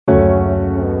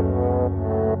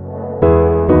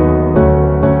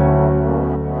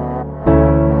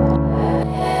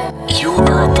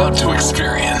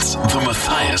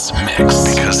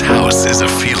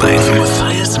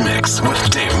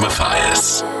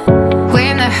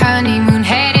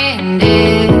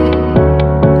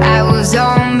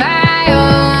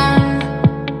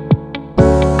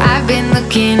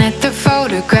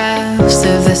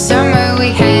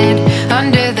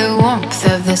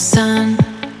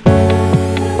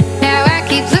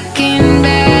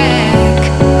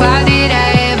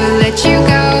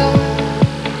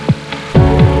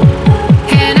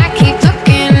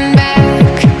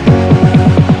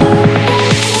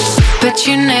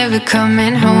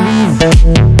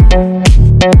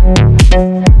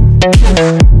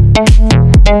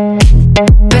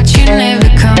But you're never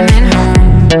coming home.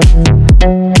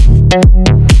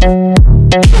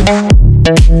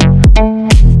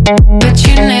 But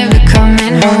you're never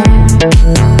coming home.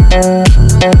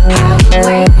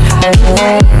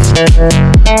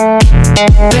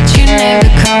 But you're never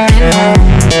coming home.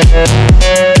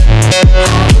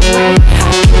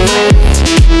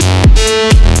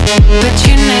 But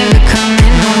you're never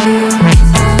coming home.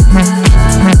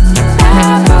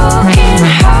 A broken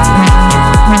heart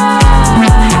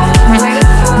wait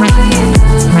for you.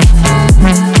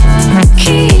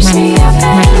 Keeps me up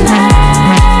at night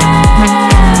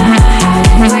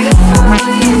wait for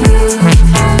you.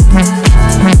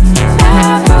 A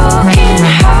broken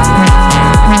heart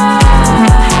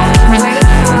wait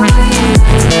for you.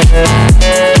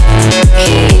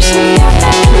 Keeps me up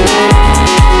at night.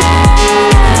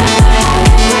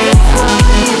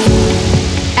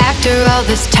 After all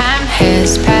this time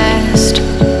has passed,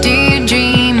 do you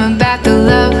dream about the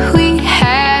love we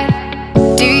had?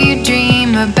 Do you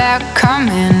dream about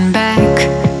coming back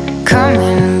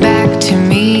to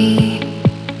me?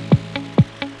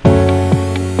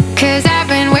 'Cause I've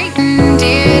been waiting,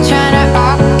 dear, trying to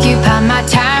occupy my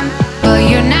time, but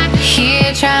you're not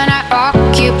here, trying to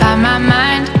occupy my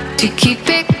mind. To keep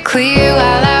it clear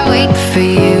while I wait for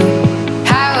you,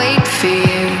 I wait for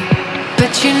you.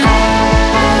 But you know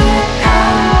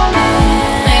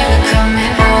never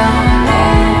coming home.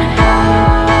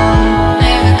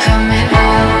 Never coming home. Never coming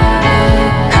home.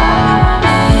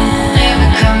 Never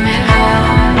coming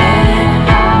home.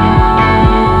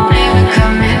 Never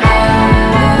coming home.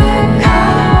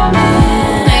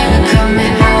 Never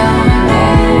coming home.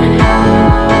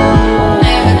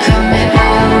 Never coming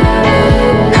home.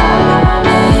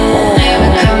 Never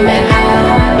coming home.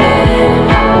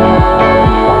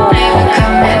 Never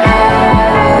coming home.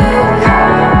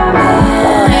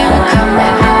 Never coming home. Never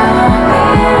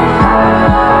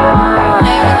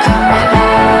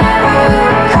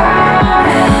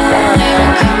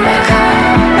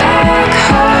coming back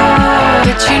home.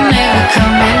 But you're never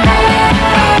coming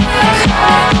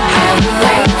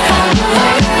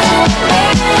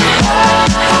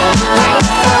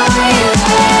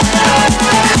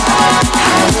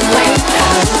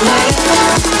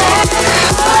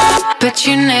But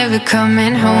you're never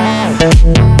coming home.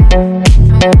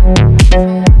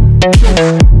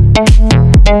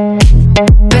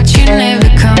 But you're never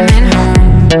coming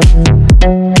home.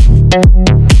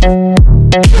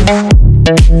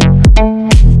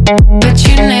 But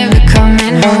you're never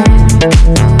coming home.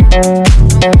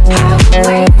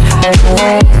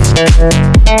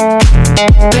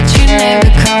 But you're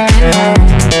never coming home.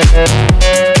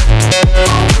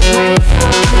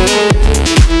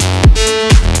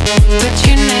 But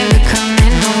you're never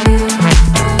coming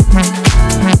home.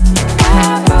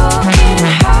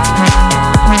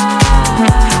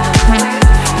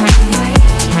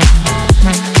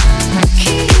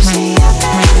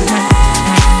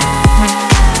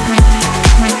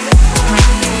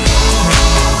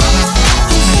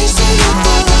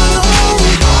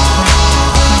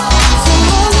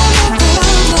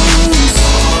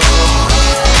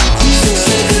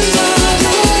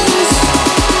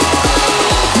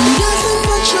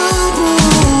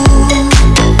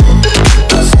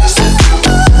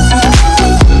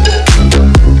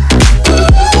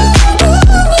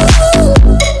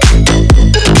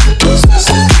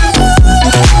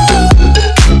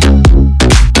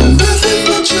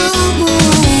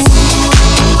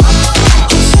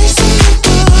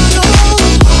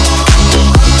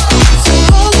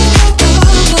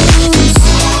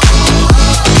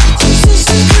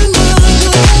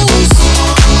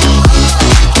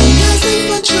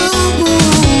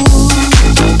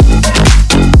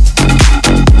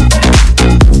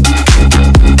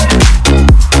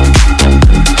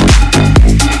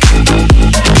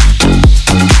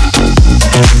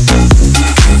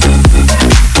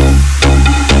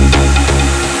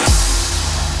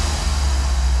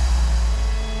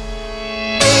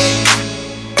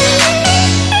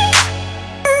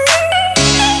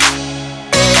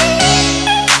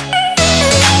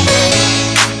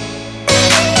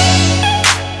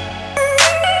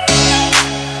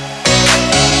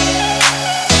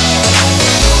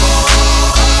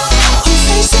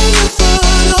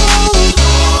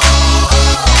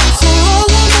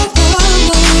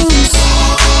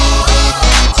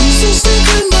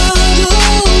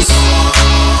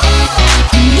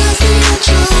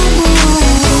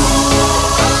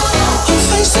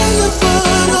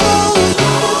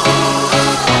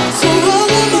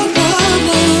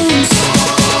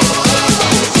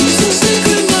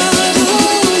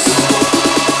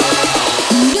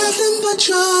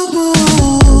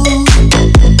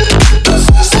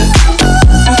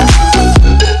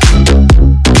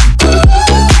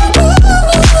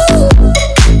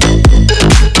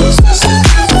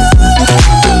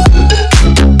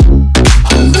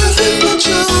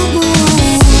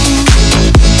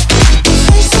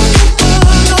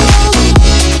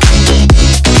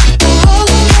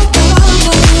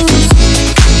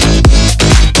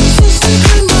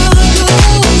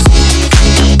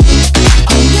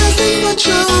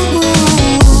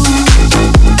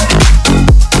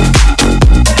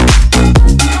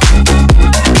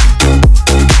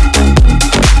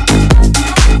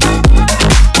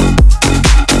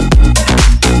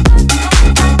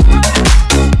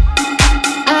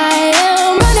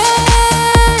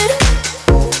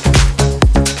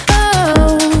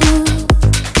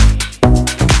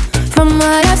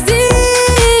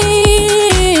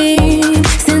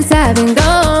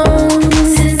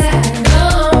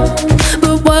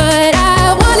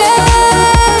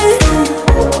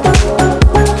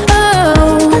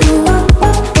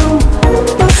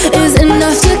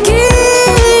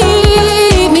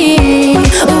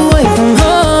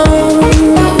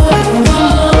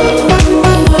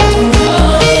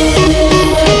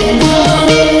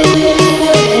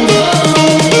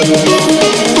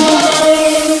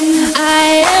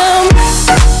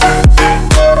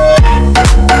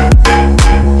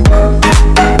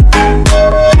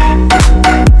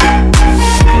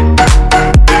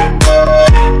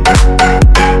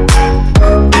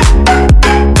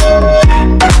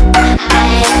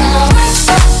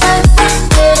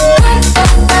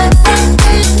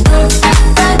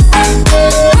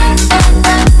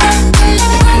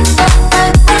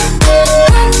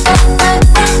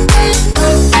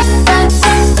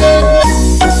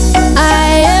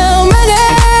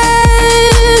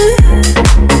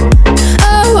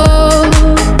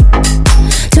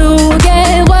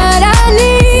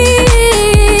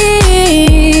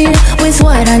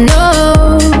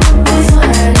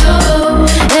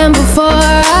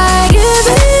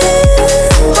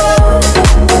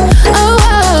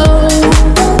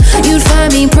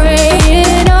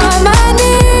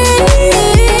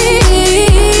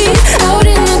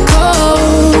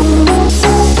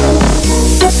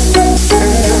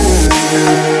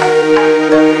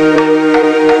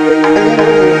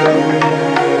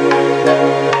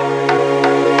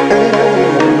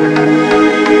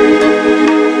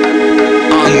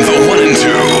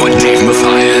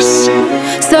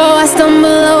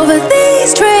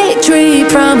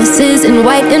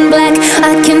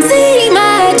 I can see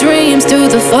my dreams through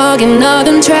the fog and all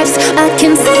them traps. I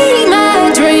can see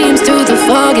my dreams through the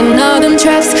fog and all them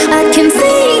traps. I can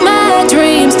see my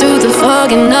dreams through the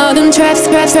fog and all them traps.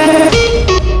 Traps, traps,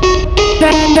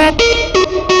 traps, traps,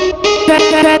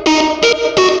 traps, traps,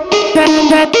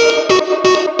 traps,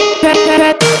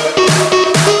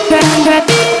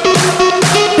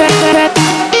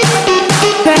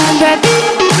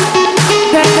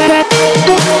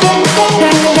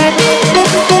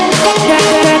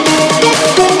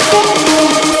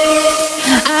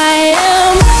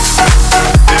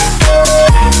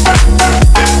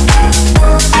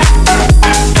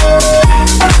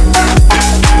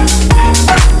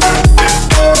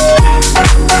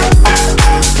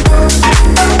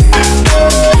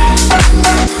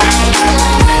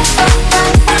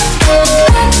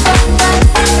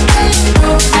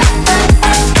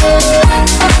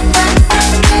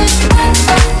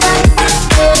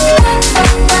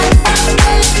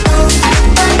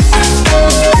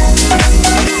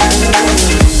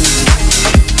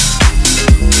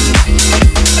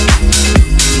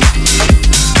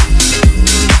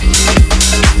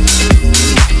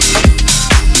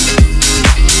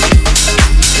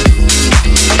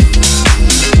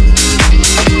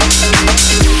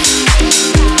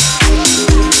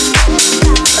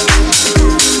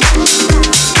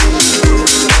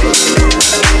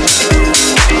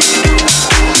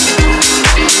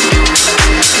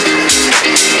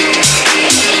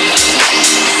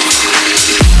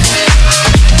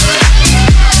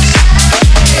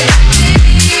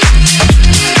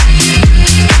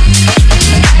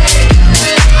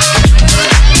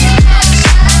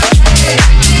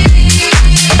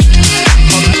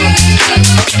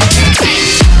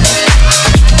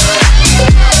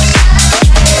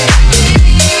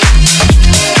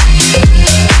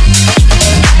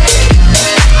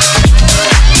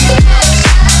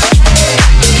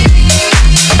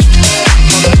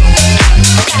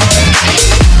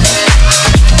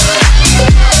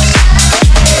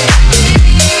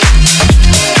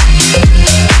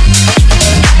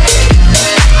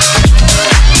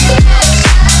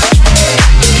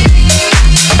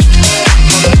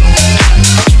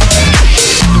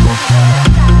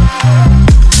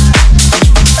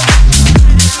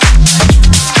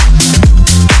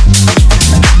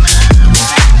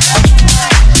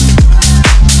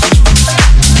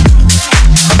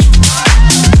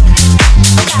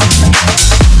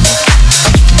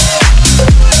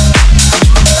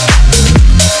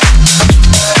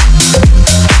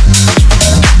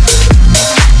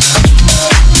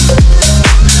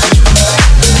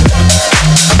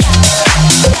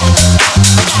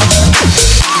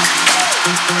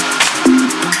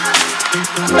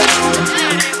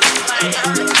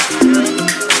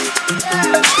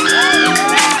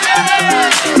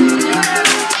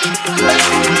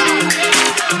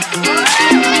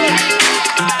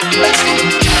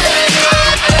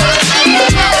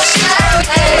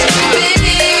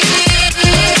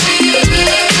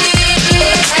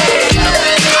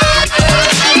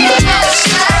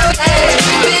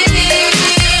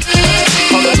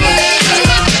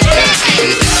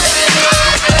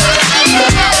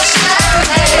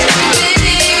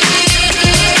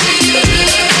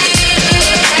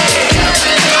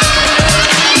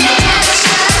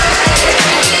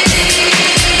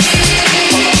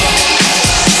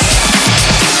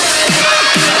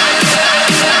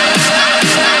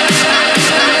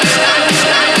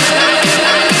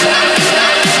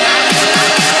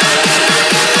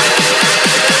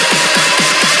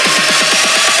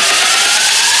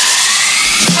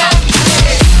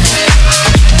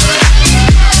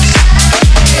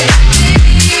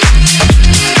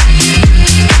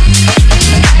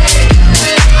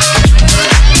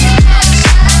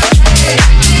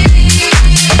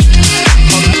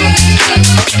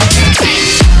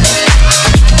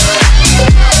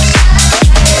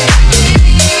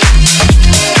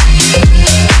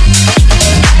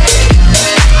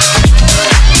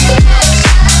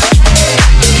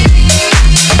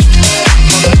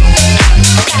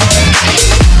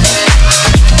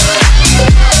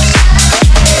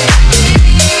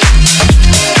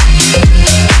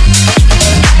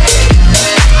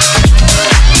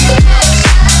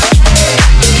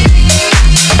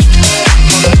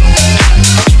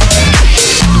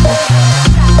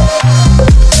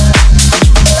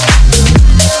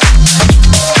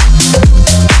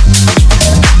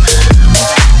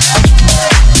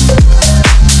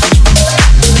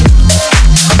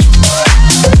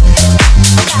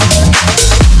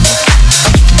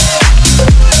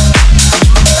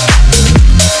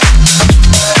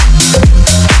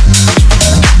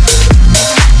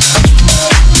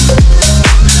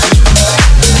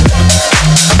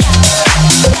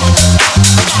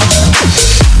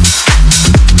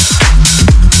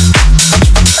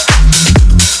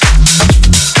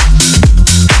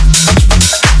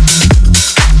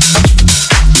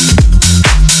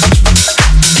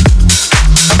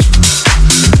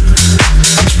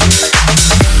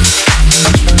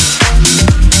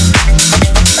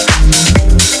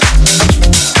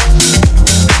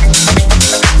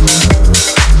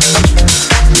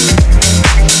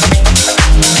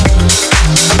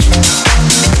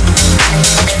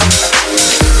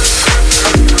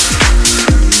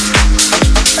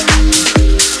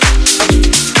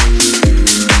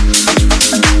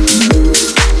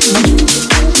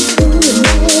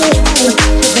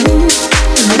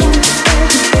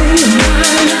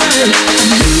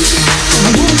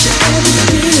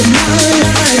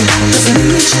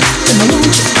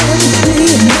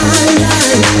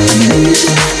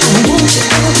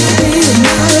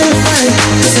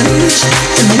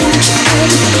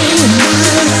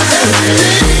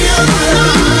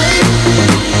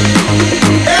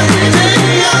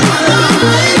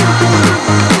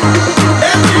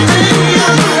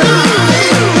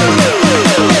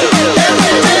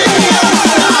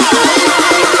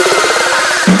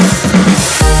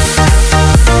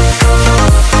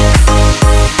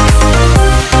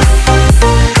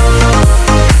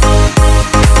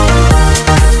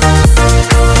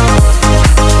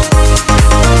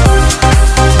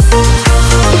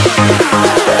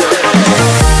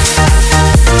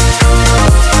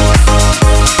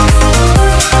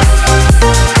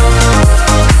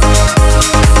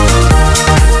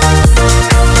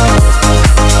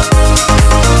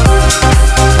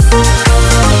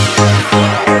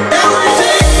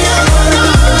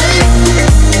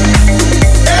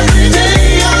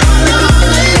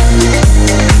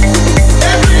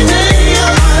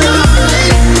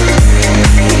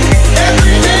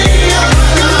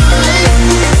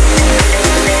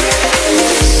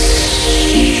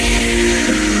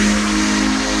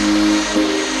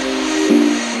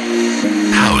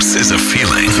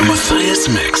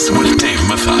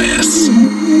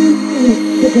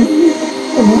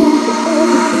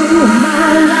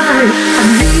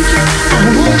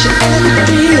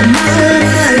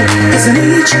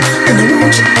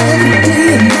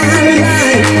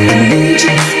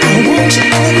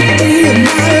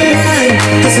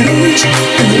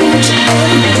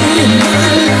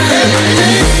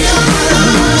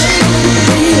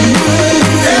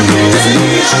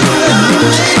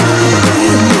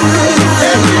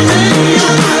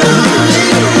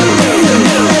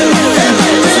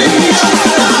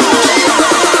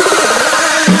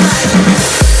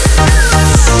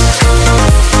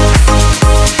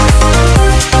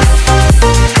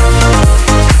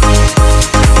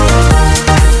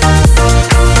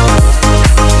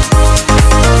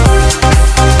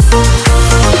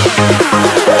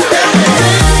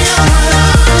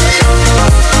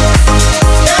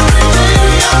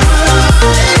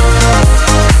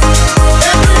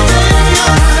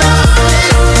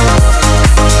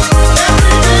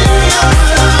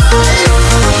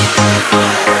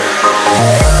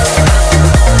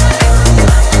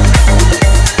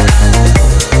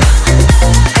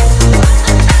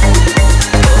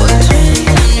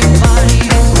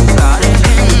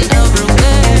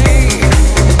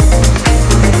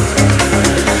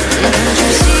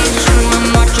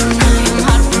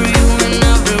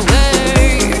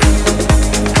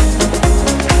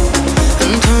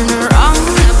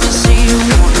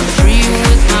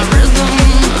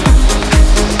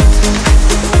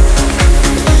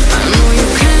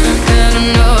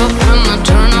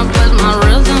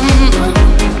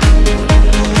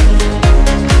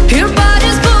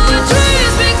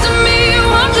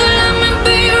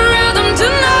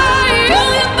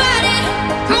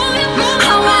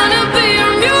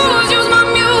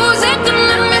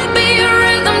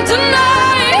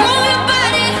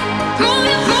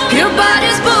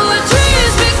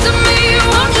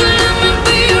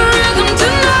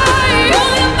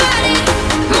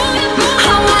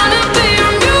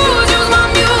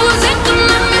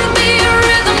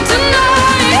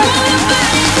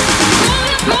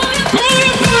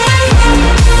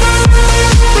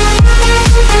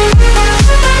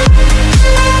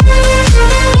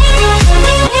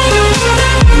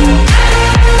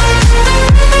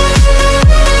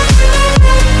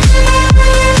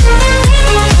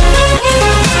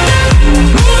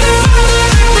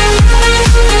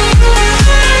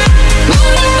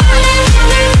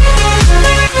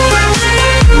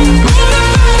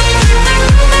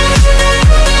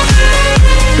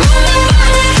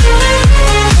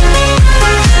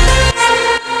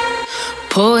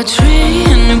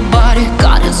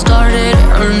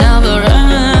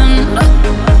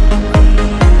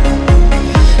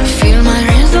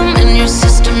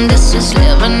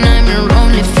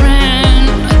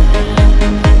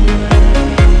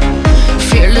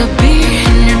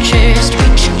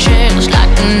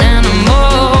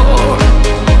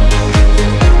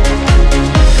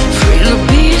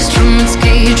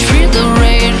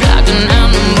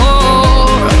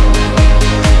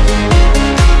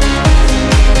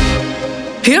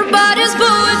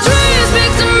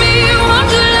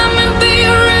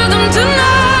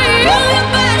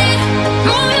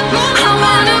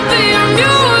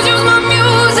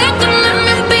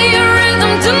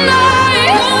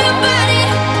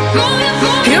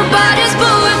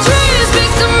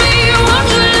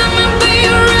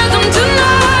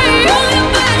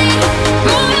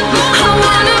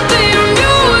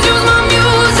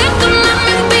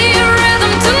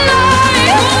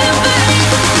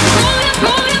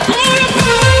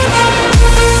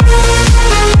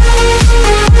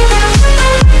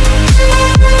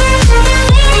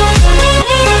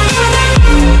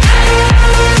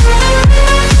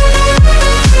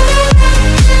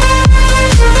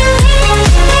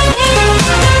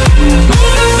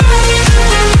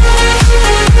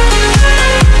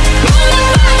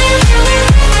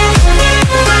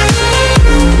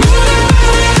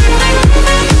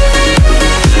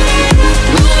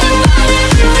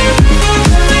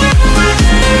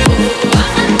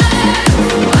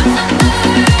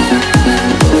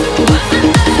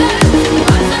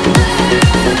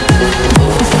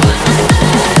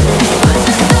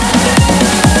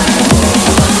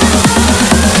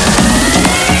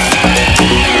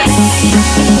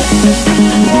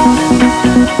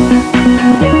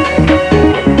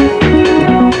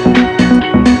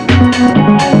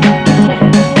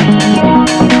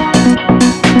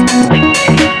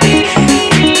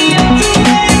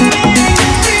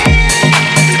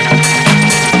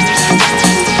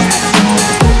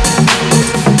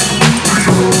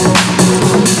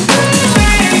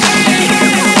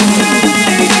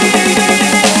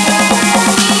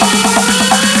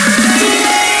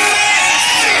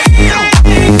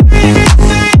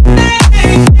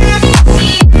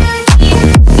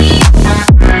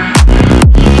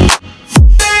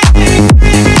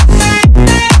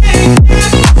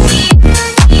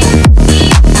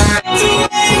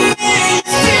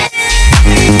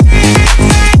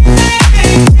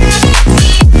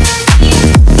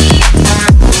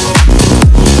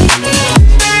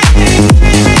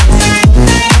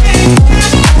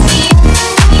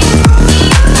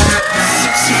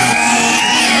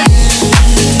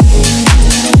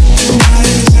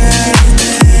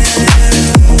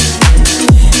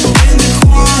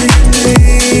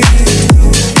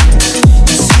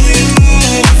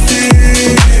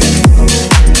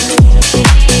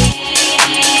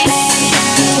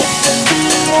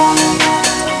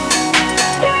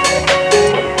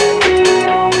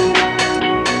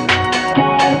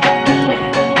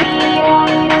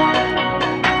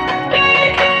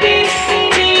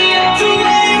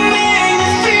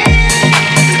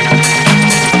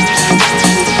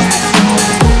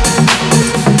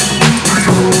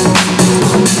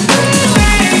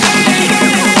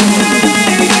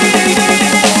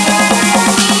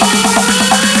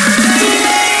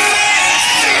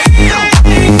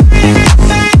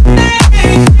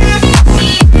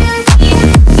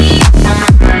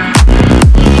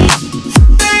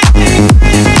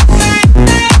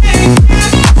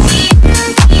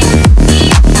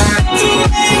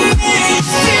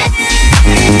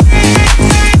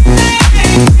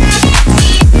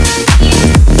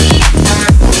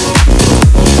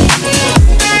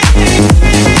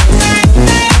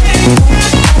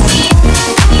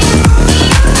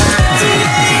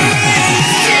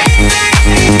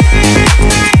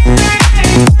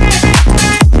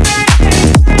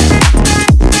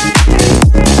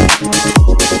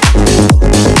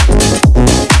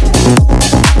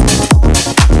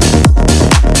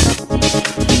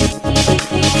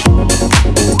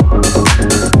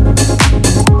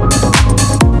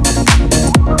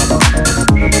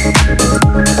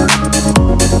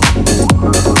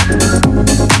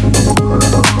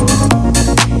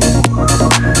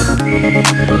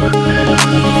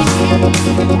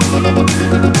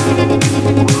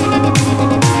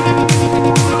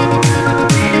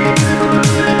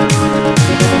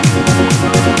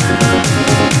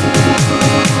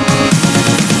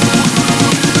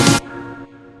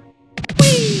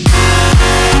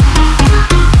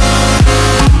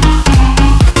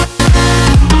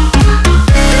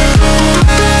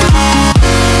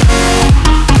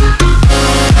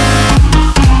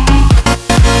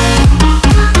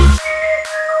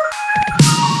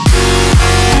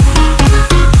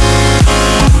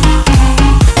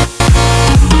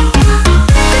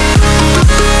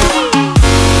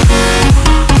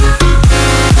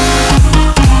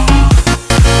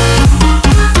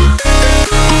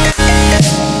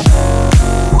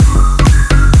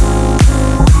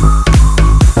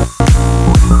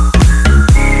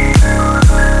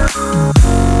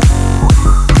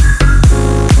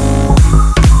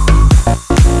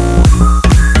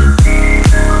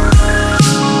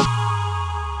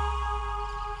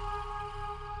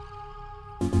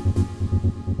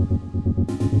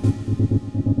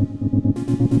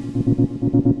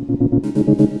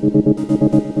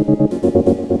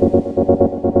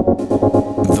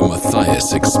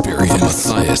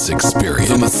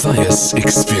 The Matthias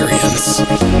Experience.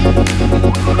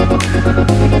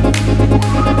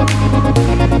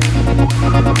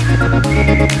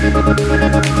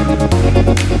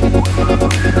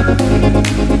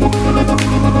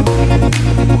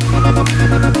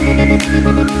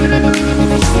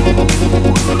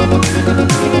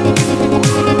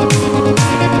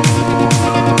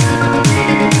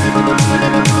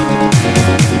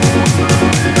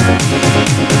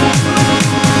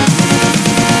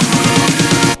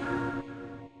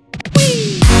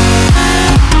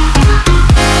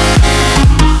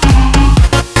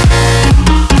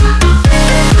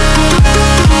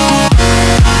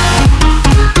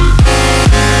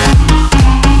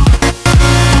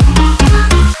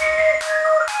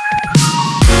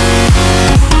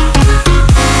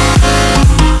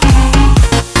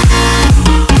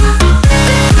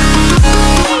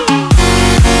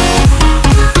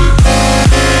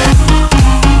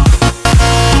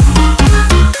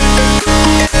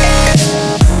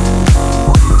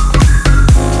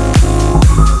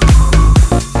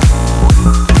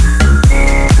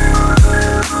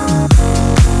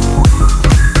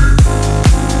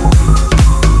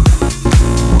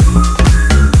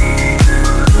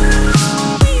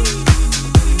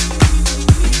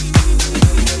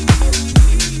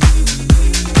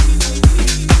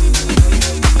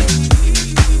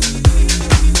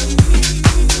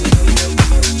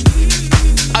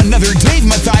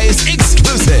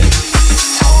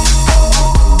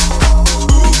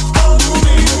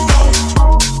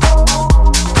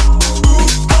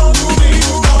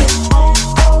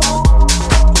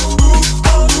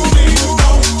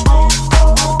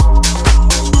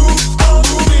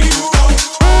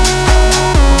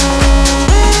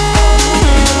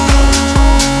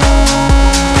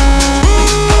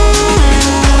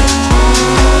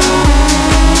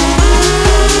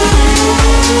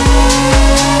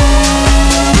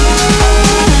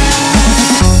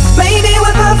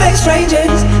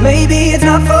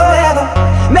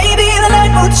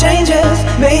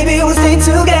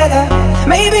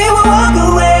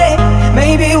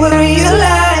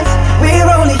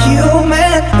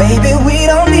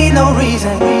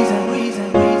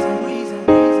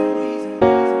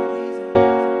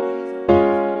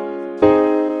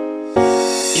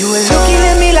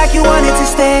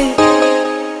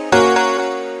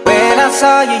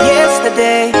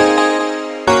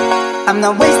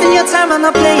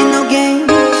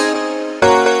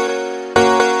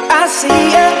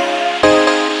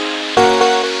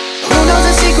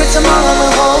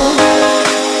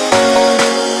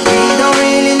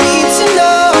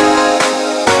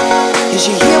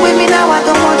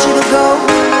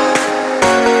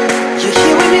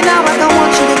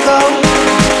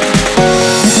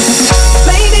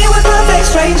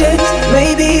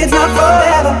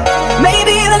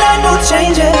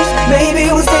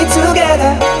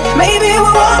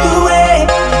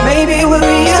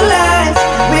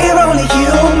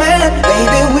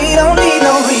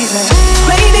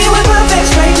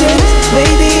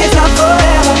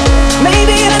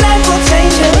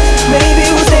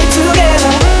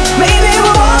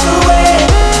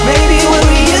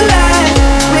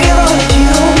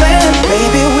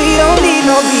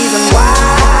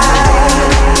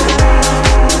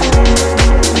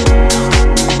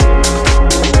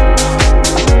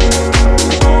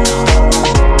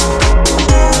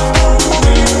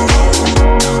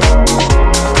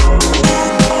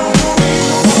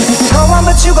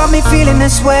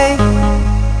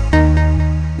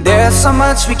 There's so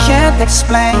much we can't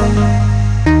explain.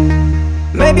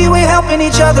 Maybe we're helping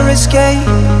each other escape.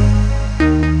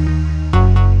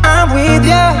 I'm with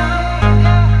ya.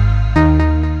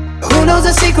 Who knows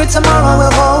the secret tomorrow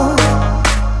will hold?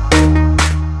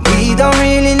 We don't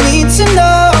really need to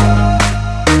know.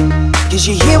 'Cause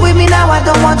you're here with me now, I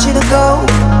don't want you to go.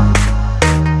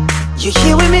 You're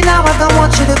here with me now, I don't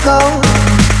want you to go.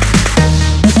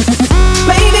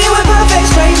 Maybe we're perfect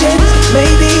strangers.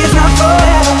 Maybe it's not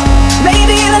forever.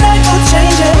 Maybe the night will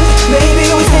change us. Maybe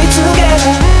we'll stay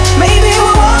together. Maybe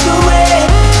we'll walk away.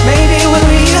 Maybe we'll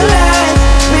realize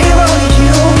we're only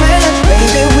human.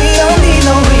 Maybe we don't need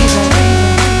no reason.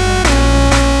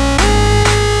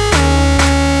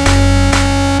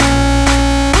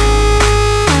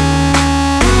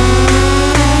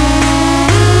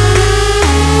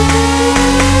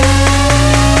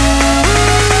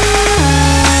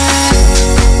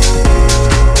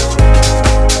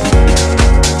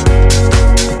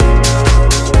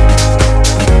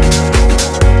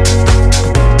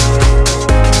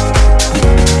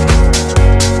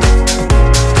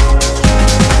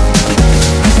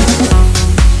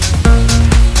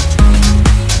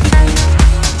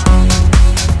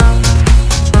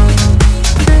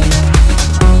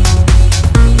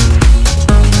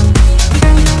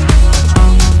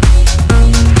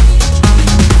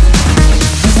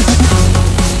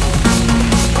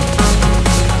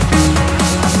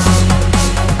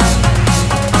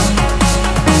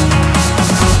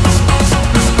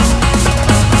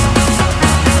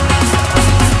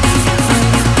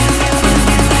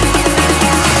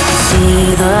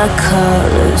 The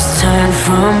colors turn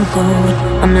from gold.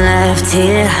 I'm left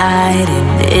here hiding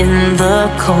in the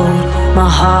cold. My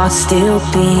heart's still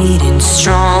beating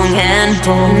strong and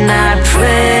bold. And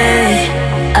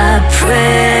I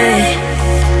pray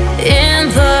in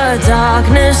the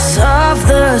darkness of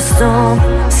the storm.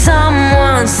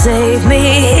 Someone save me,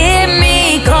 hear me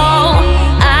call.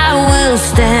 I will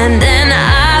stand and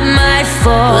I might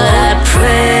fall. But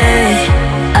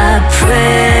I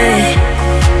pray.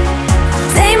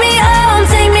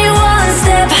 Take me one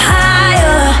step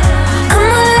higher.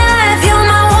 I'm alive, you're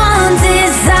my one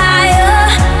desire.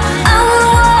 I will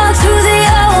walk through the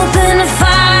open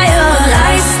fire.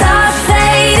 Lights start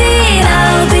fading,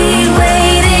 I'll be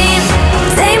waiting.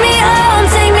 Take me home,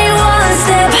 take me one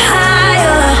step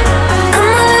higher.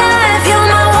 I'm alive, you're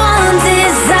my one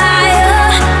desire.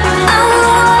 I will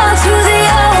walk through the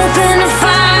open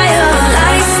fire.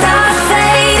 Lights start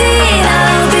fading,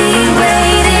 I'll be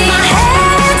waiting. My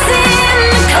head's in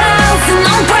the clouds and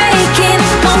I'm breaking.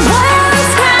 My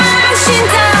world's crashing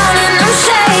down and I'm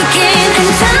shaking.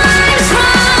 And time's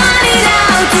running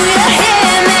out, do you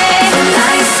hear me? When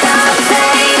lights start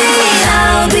fading,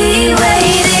 I'll be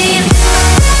waiting.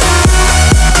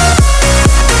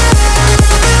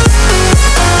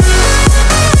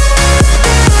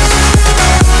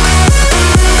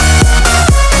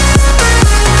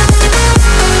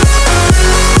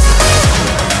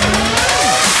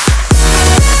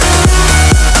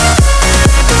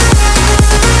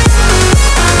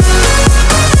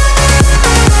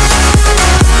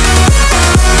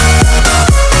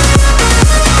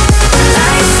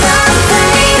 Lights start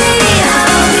fading,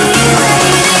 I'll be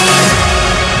waiting.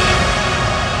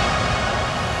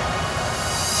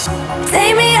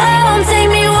 Take me home, take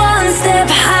me one step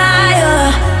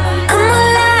higher. I'm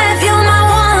alive, you're my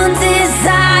one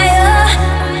desire.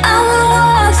 I will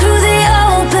walk through the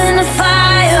open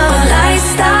fire. Lights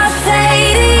start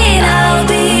fading, I'll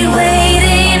be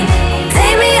waiting.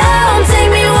 Take me home,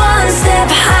 take me one step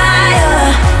higher.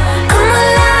 I'm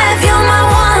alive, you're my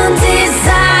one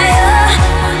desire.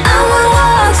 I will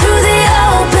walk through the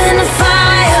open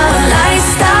fire. Lights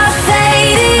start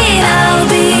fading, I'll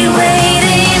be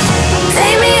waiting.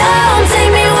 Take me home.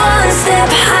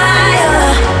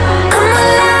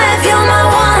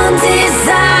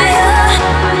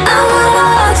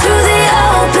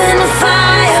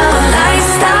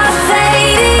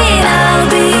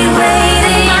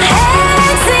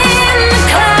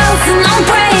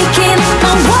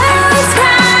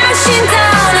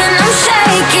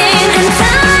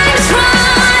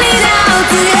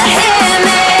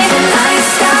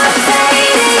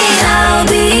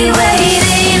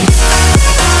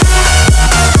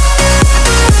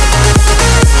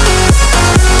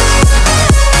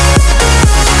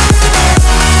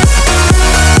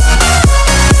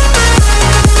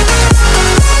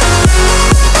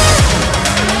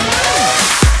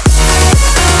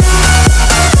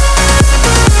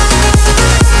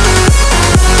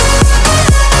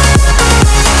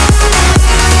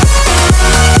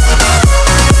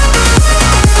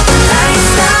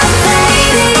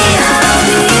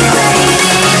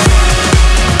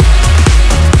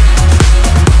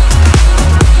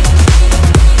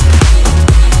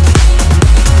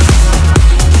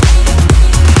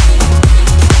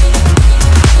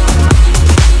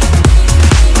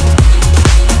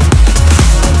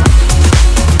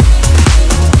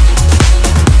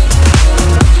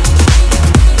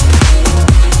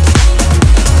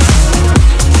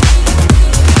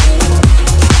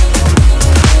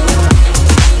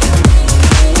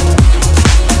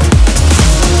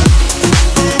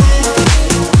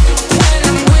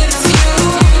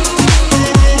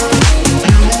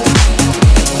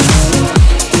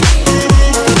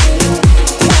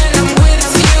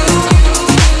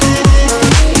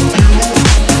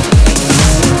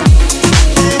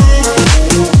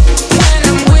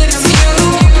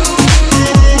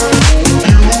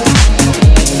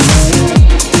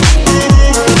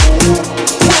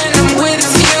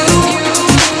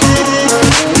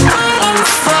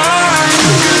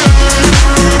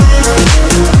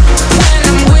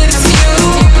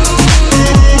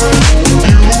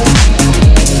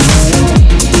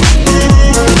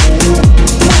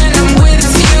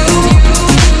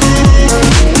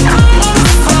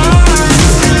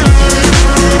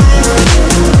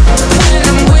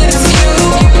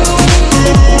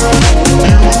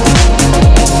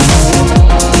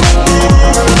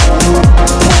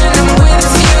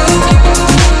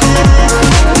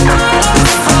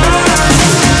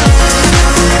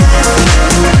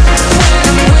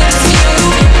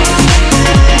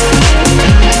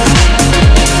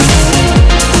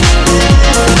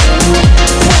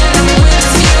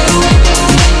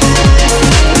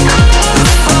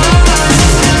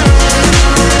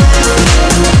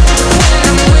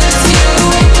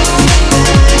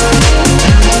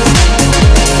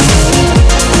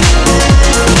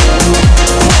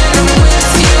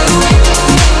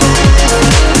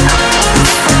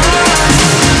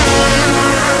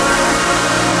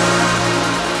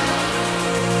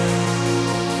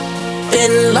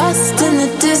 lost in the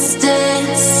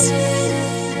distance.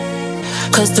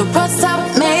 'Cause the words stop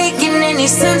making any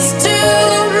sense to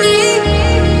me.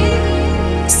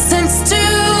 Sense to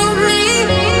me.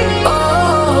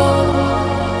 Oh,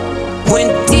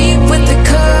 went deep with the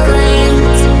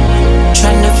current,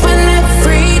 trying to find that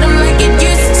freedom like it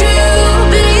used to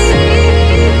be.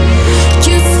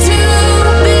 Used to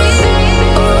be.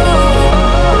 Oh,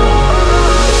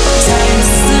 time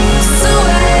slips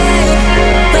away,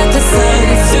 like the sun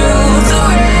through the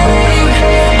rain.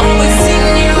 Always in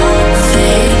your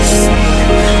face,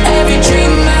 every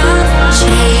dream I've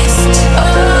chased.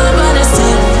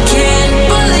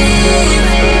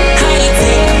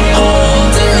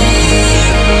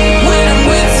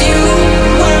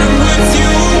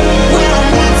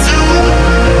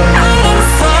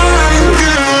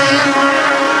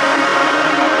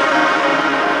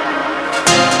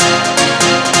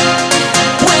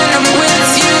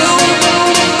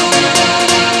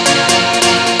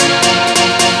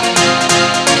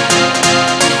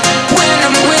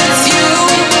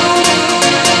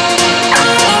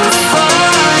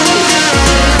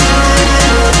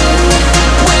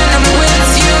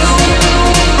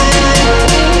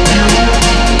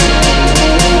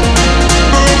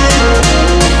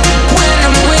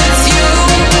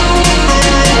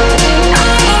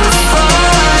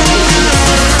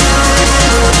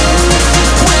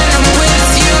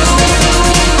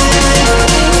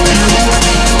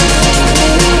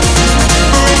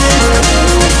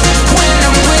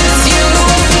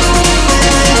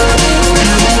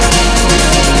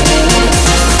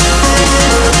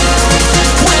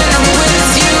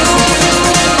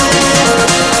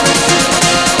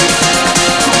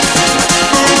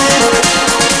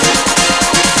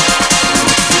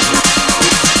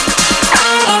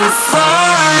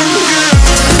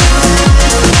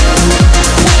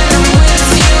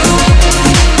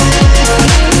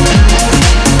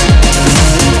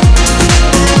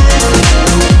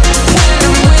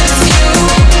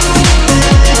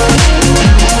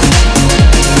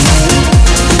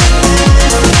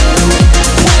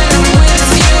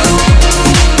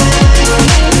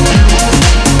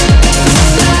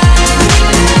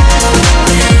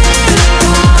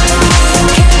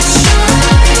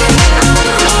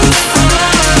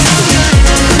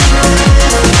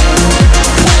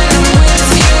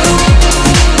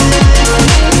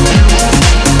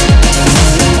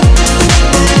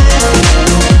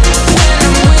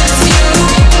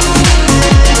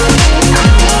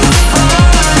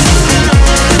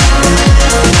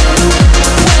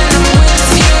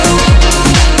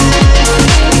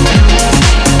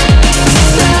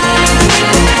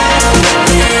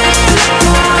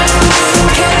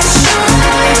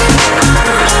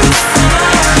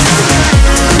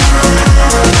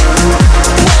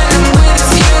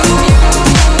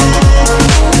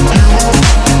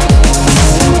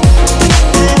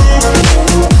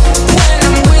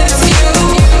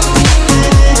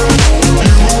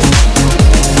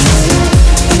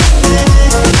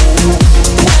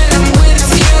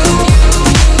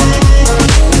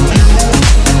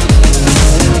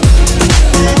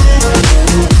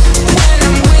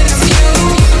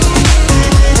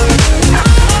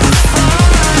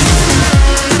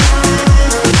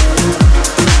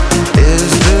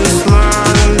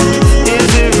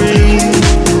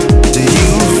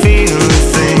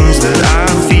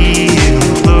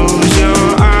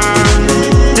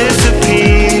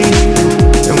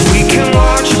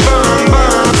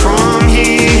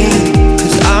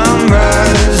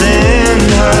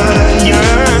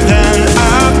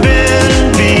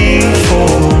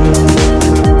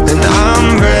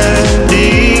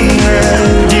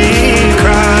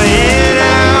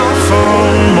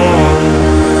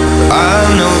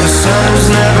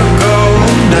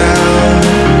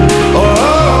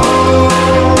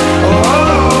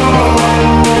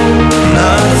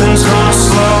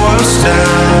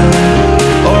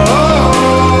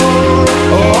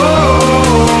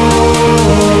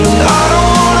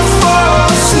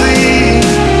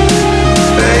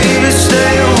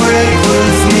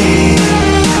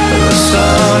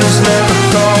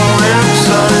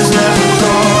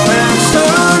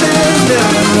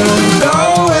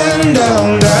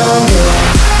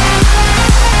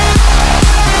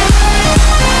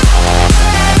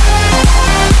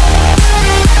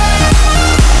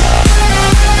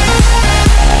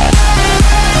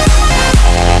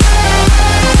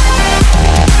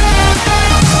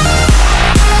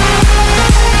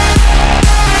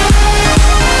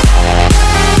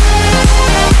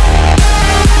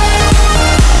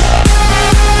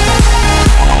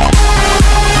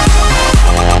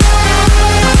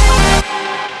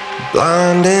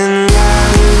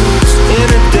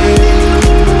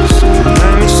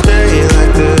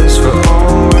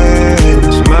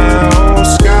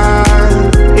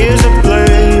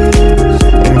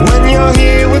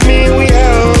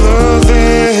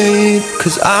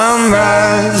 I'm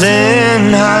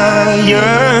rising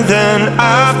higher than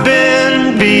I've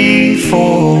been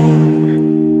before,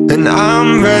 and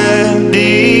I'm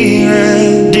ready,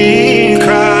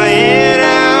 crying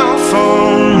out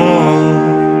for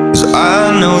more. 'Cause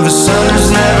I know the sun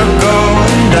is never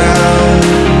going down.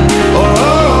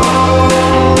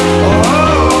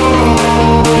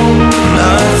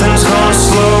 Nothing's gonna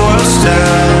slow us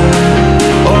down.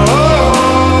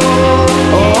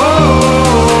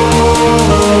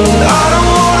 I don't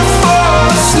wanna fall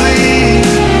asleep.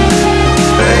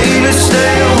 Baby,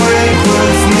 stay awake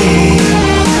with me.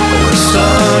 The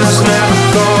sun is never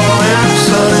going, the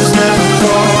sun is never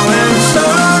going, the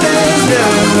sun is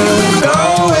never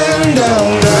going down,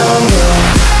 down, down.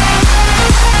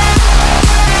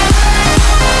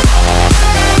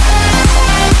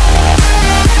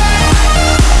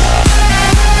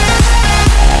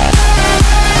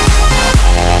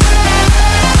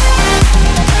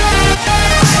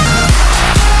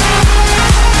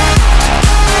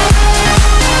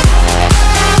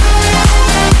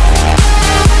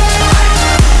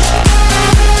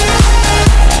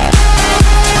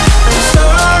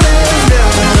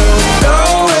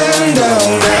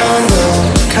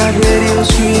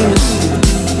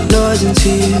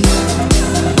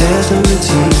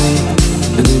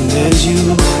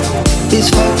 It's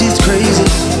fucked, it's crazy.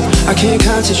 I can't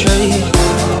concentrate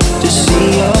to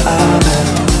see your eyes.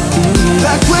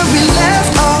 Back where we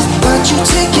left off, why'd you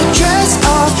take your dress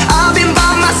off? I've been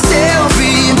by myself,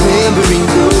 remembering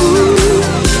you.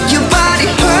 Your body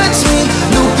hurts me,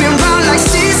 looping round like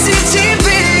CCTV.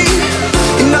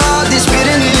 And all this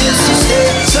bitterness you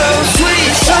said so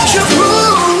sweet, such a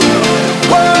fool.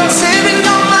 World saving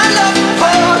all my love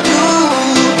for you.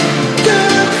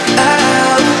 Girl,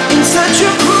 I'm in such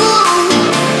a fool.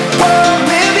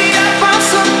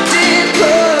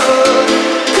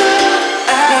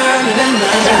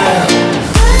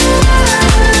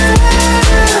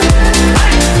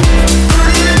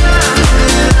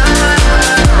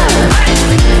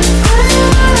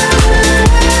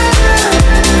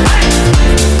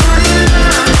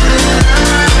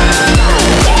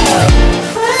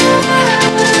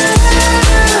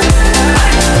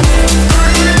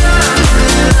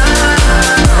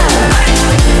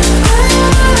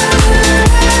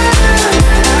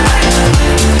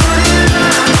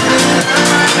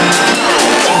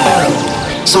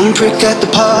 Some prick at the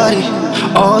party,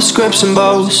 all scripts and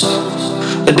bows.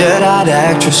 A dead-eyed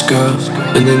actress, girl.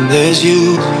 And then there's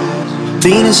you,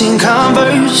 Venus in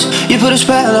Converse. You put a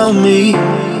spell on me,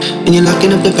 and you're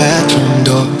locking up the bathroom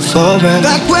door forever.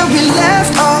 Back where we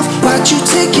left off, why'd you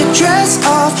take your dress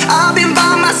off? I've been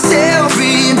by myself,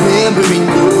 remembering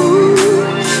you.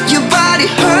 Your body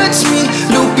hurts me,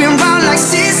 looping round like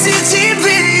CCTV.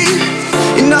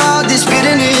 And all this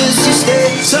bitterness, you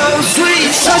stay so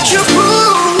sweet, such a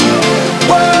fool.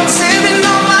 World saving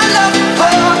all my love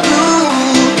for you.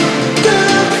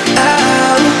 Girl,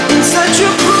 I'm in such a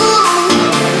fool.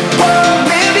 World,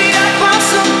 maybe I found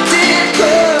something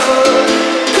good.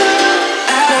 Girl,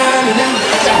 I'm in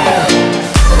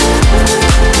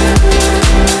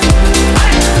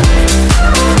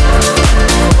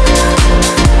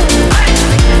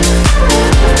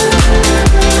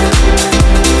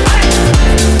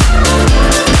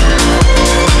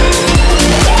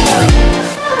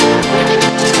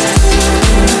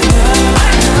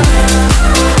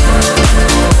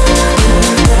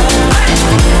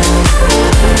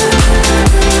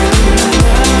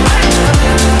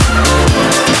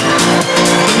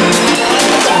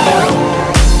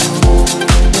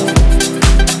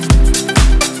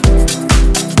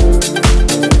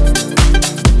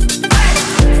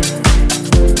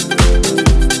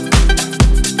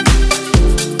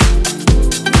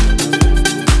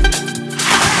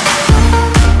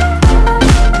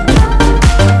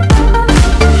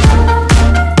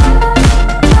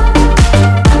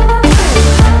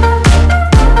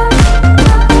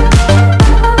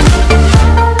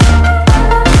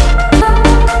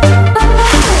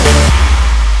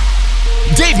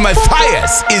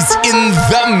Matthias is in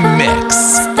the mix.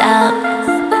 Stop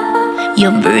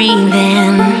your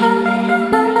breathing.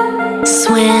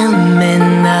 Swim in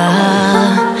the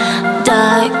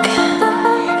dark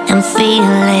and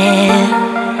feel it.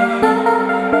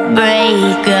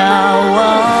 Break our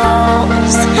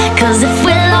walls. 'Cause if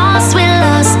we're lost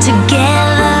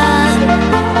together.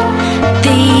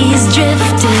 These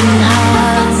drifting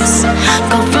hearts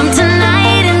go from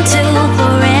tonight into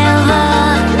forever.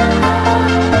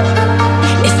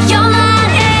 If you're not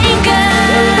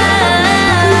anchored,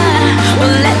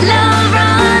 well, let love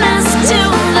run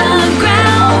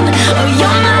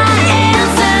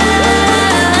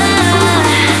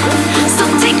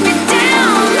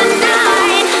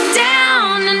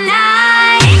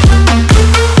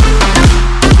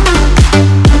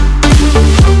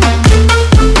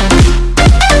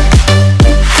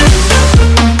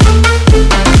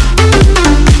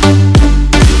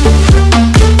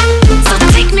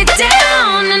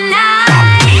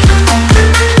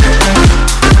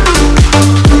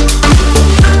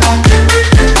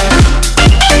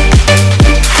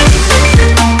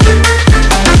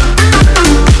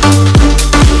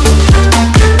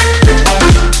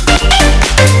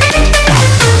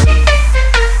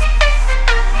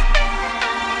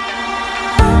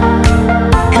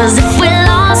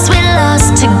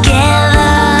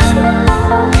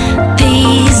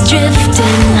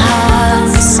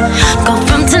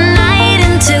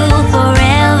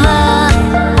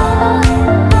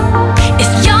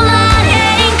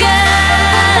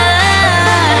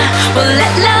We'll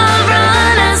let love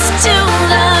run us to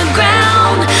the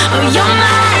ground. Oh, you're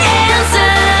my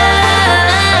answer.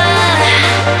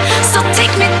 So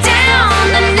take me down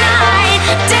tonight,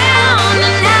 down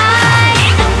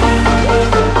tonight.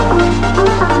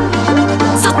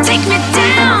 So take me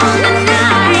down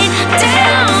tonight,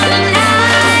 down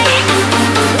tonight.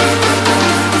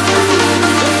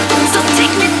 So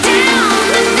take me down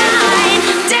tonight,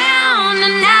 down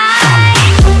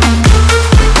tonight.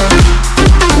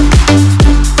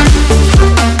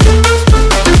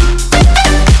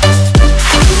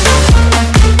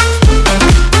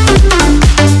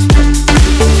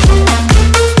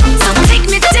 So take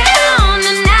me down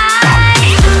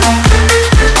tonight.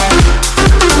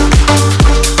 Just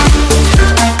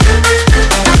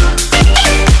keep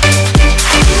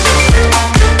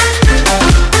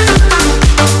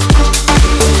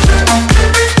me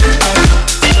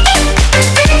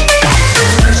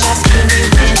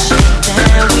wishing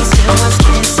that we still was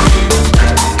kissing.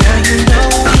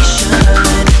 Girl, you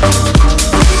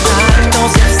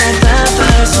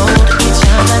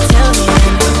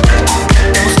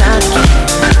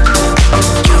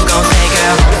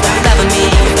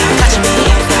we should.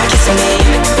 Like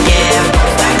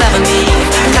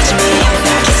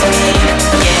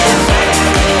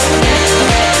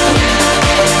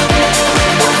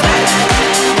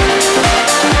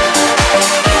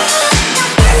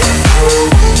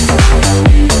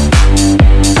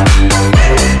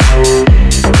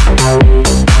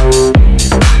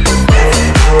those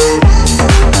lips like lovers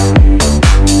hold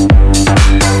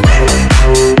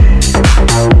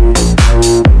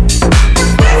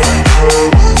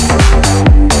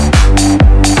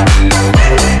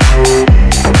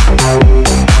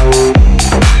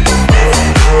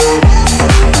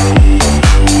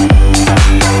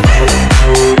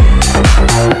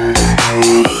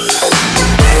each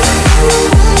other till the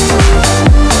end.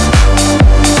 Don't start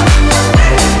again.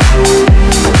 You gon' say,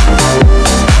 girl, loving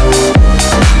me, touching me,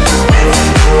 kissing me,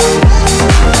 yeah.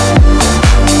 Loving me,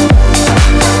 touching me,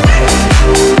 kissing me,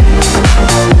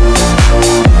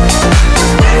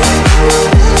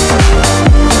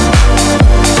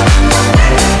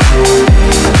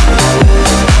 yeah.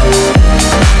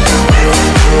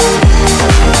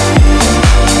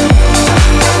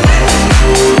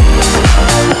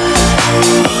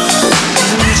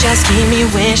 You just keep me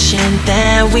wishing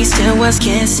that we still was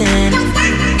kissing.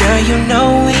 Girl, you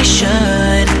know we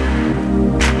should.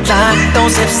 Lock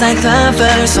those lips like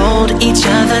lovers hold each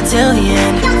other till the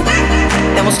end.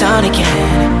 Then we'll start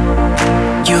again.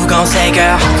 You gon' say,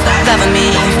 girl, loving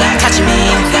me, touching me,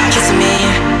 kissing me,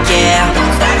 yeah.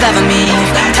 Loving me,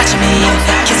 touching me,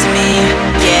 kissing me,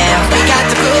 yeah. We got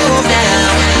the groove now,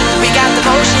 we got the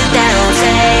motion down.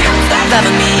 Say,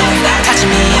 loving me, touching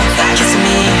me, kissing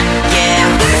me, yeah.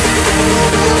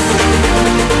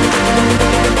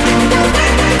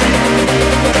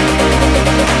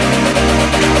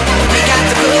 We got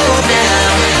the groove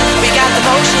now, we got the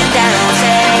motion down. Say.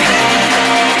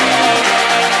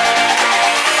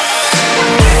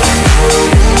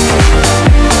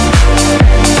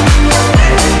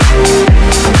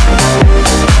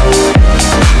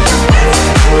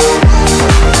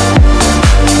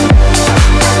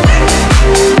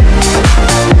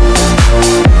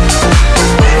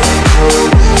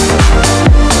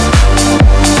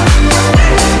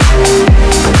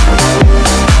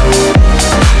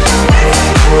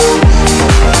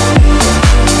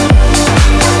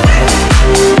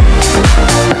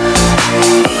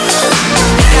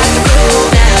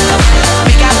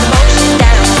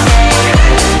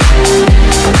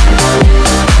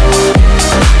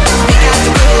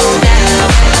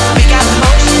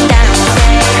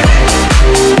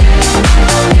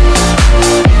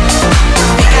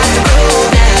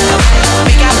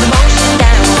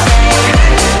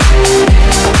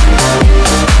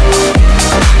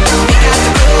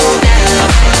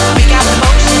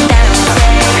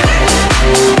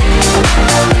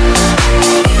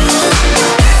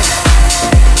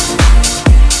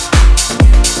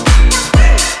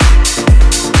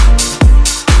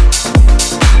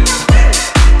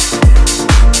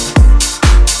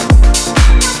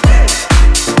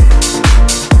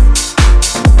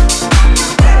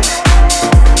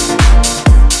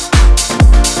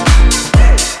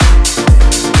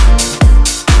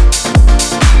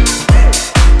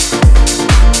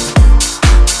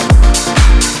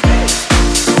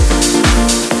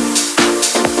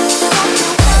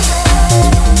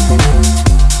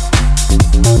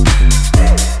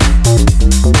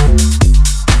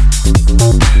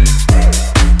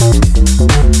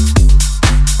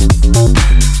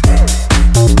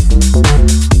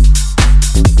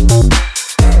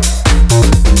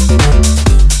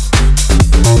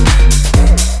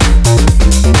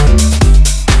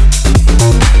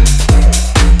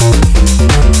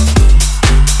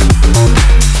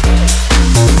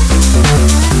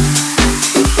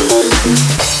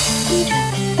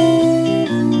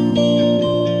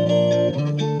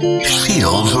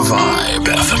 Feel the vibe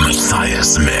at the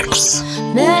Matthias Mix.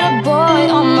 Met a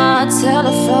boy on my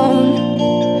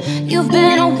telephone. You've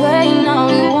been away, now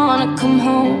you wanna come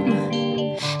home.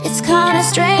 It's kinda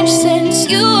strange since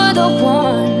you were the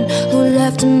one who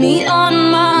left me on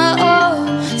my own.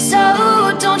 So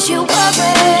don't you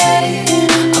worry,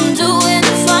 I'm doing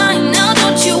fine now.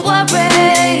 Don't you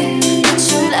worry that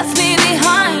you left me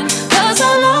behind. 'Cause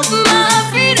I love my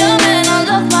freedom and I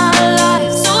love my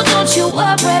life. So don't you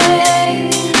worry,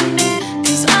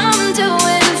 'cause I'm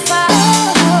doing fine.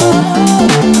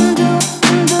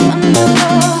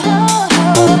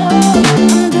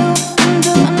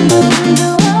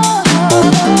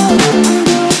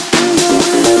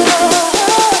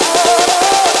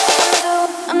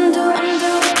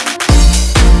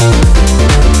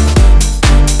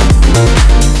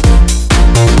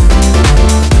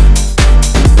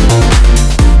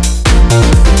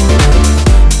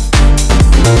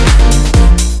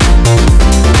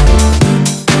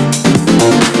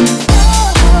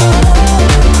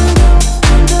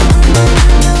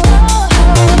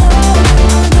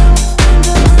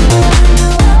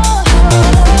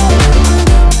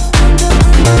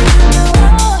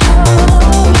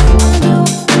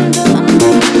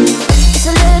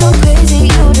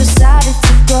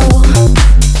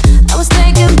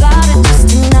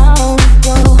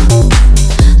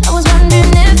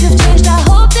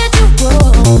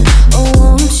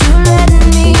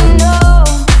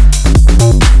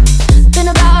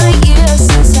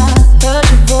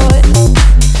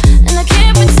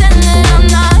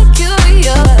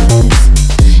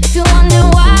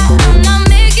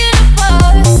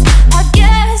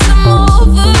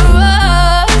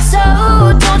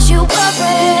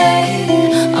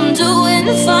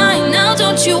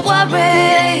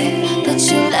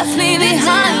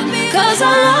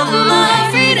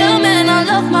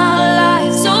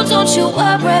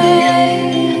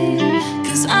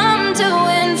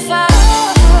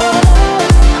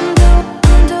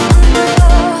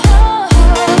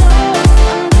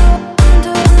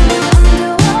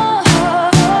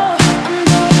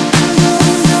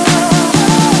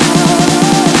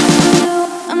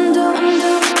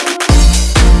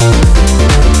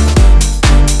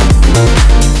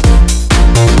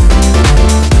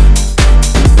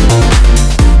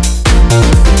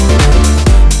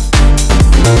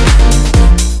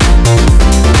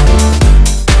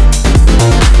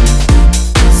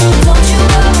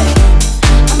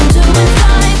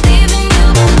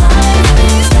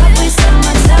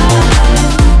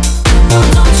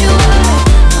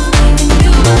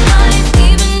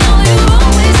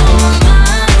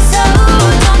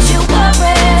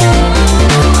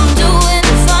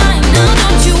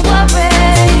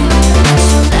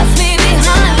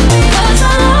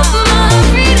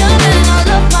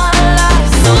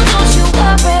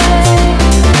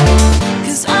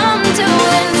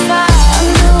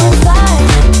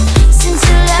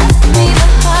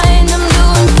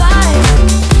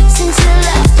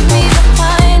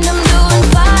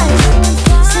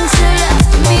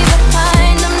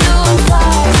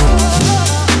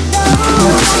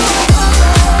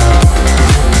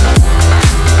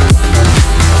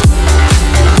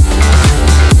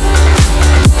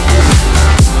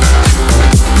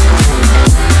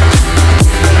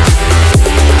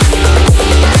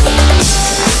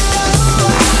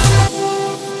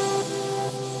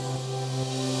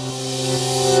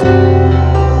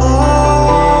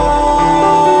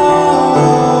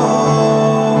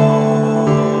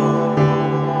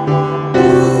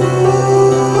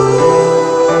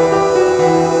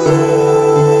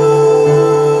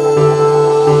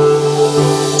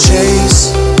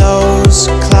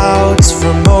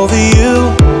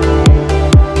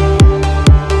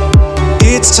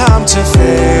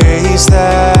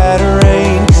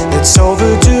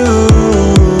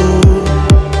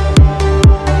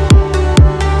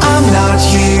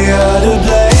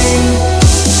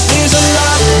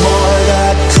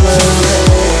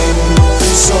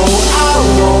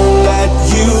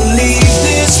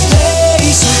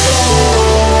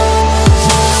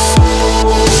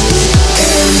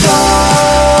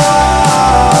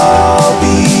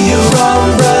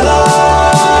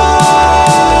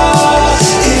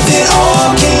 If it all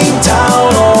came down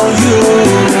on you,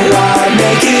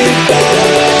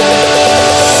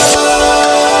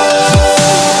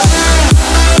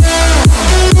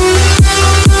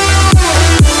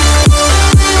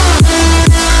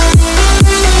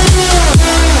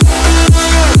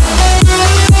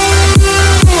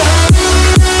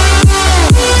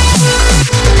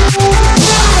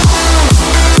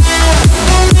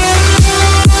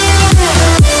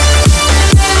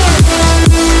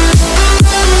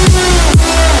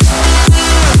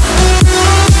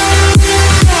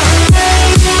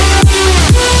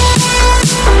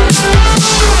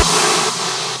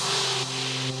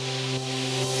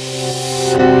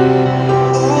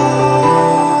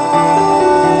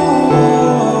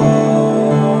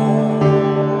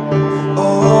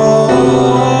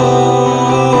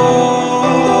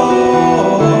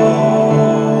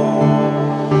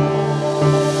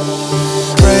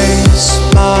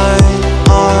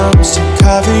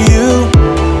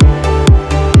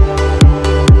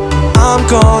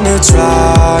 wanna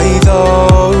dry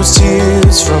those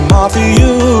tears from off of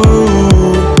you.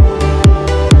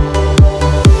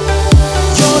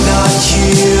 You're not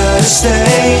here to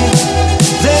stay.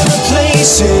 There are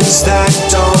places that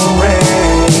don't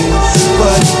rain,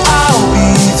 but I'll be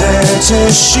there to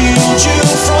shield you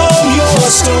from your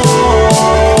storms.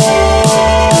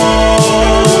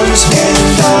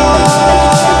 And I'll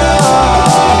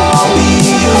be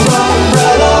your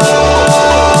umbrella.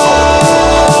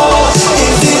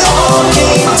 If it all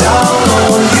came down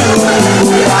on you,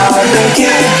 I'd make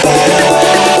it better.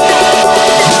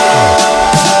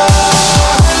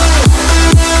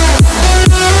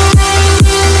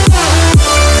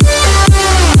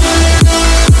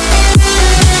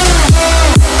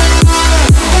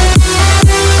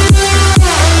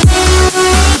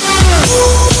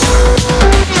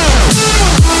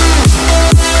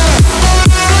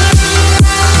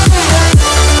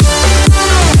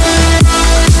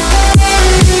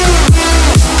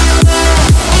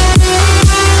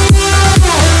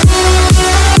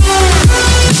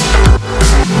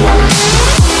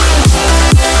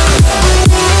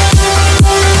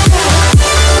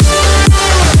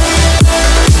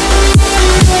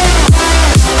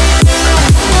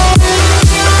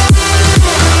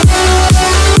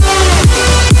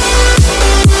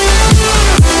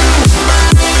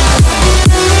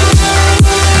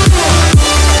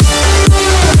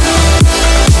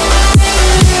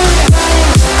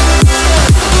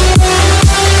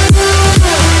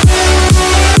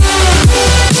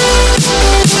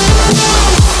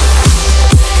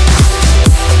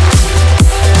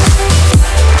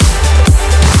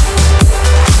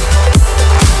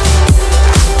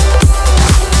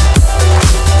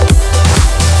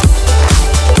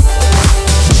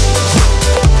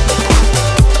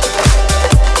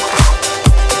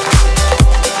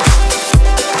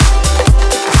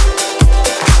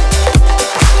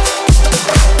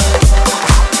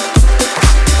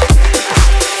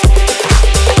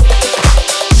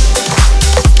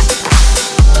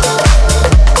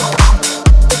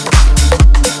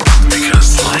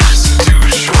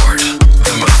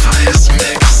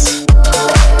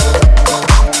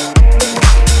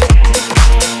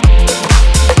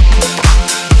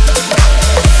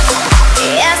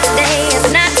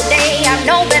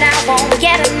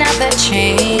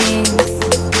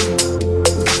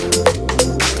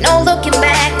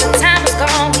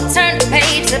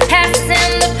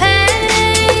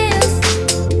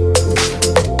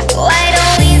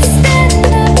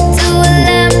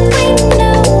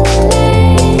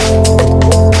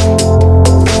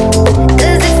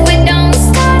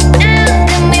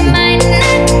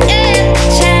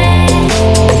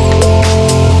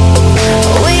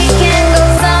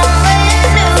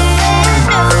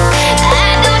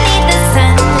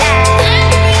 Sunlight.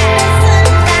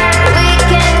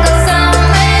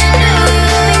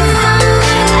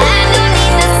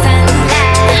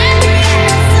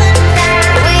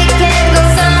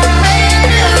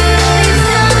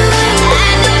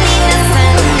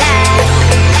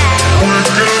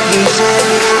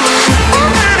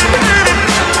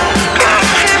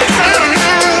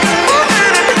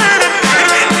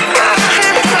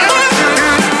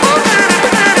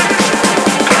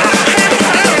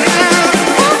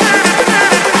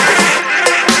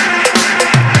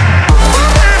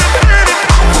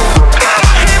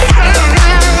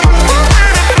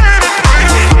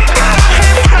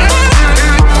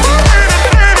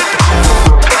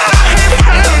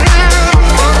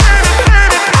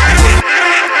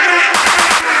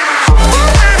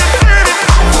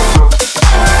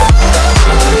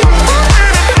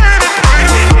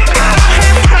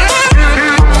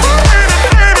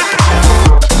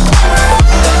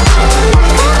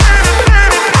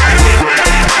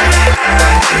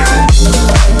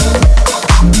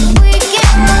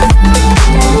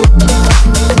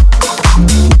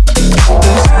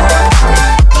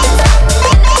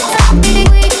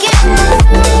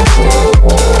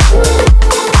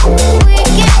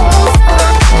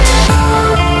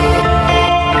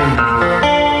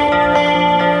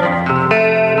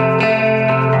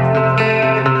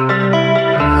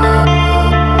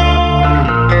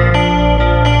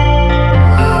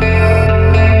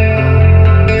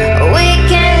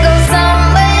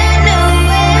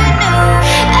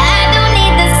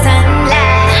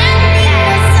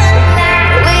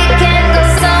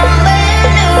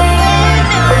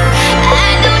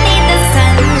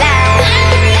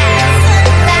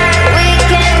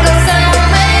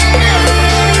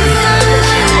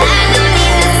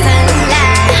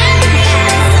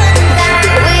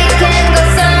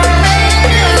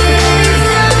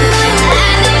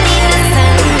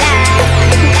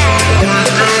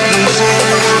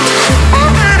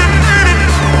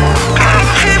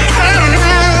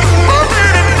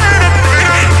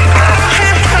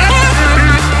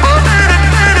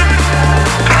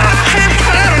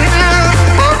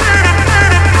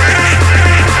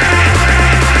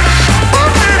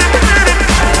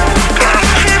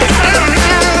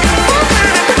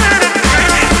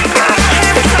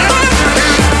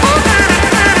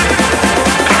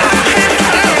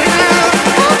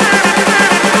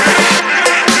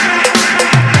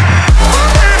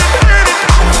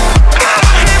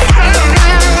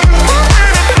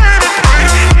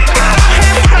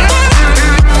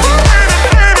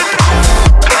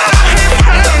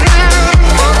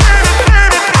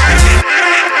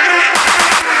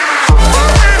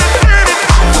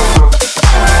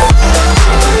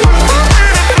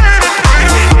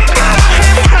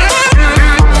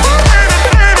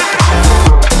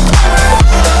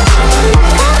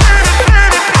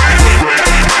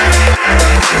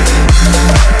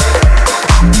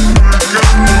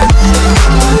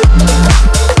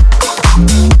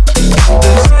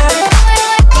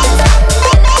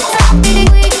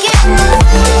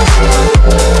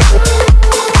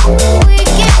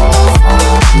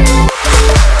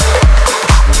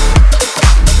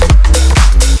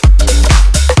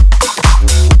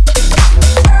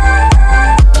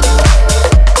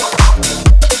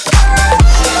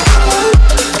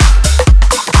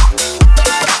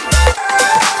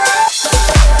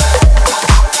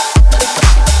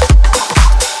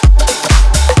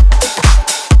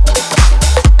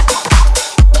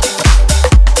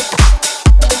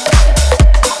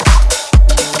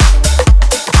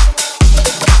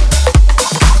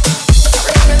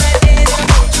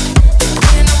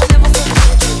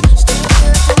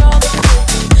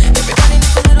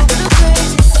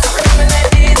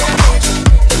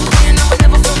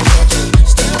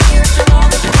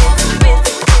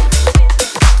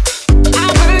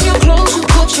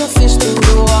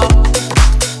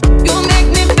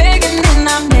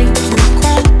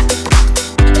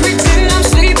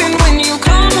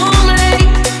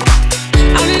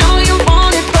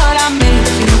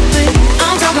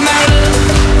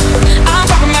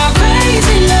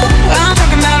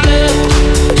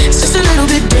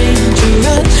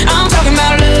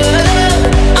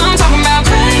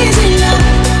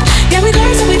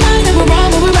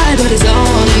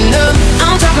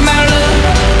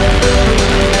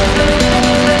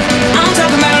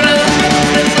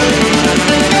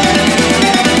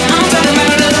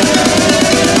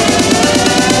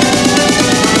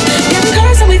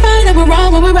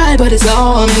 ride, but it's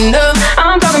all in love.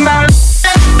 I'm talking about.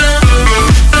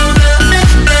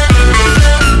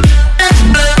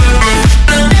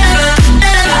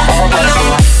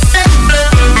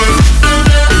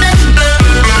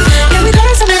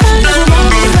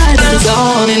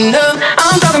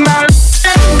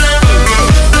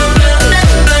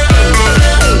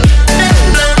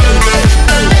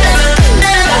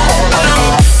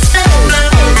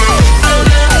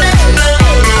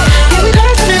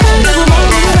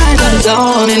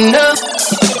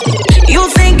 You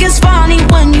think it's funny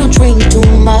when you drink too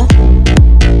much.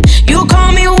 You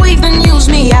call me weak and use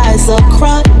me as a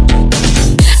crutch.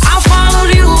 I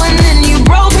followed you and then you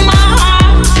broke my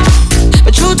heart,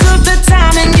 but you took the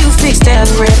time and you fixed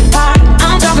every part.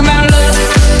 I'm talking about love.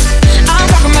 I'm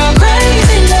talking about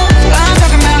crazy love. I'm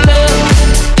talking about love.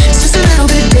 It's just a little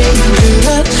bit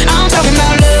dangerous. I'm talking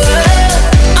about love.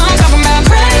 I'm talking about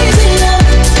crazy love.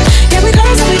 Yeah, we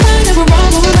girls and we find that we're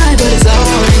wrong when we're right, but it's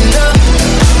all in love.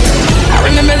 I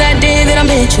remember that day that I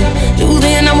met you. Knew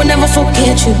then I would never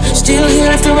forget you. Still here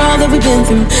after all that we've been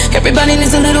through. Everybody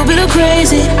needs a little bit of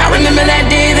crazy. I remember that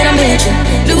day that I met you.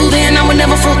 Knew then I would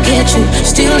never forget you.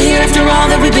 Still here after all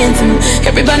that we've been through.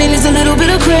 Everybody needs a little bit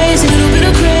of crazy, little bit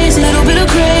of crazy, little bit of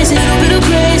crazy, little bit of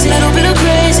crazy, little bit of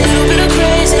crazy, little bit of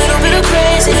crazy, little bit of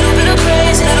crazy, little bit of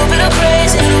crazy, little bit of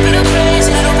crazy, little bit of crazy,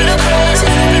 little bit of crazy, little bit of crazy,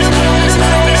 little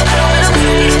bit of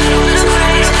crazy, little bit of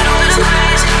crazy.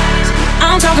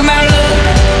 I'm talking about love.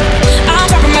 I'm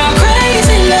talking about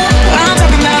crazy love. I'm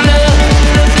talking about love.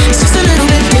 It's just a little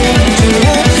bit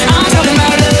dangerous. I'm talking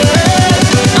about love.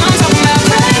 I'm talking about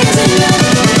crazy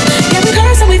love. Yeah, we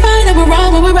curse and we find that we're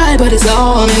wrong when we're right, but it's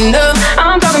all in love.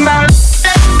 I'm talking about.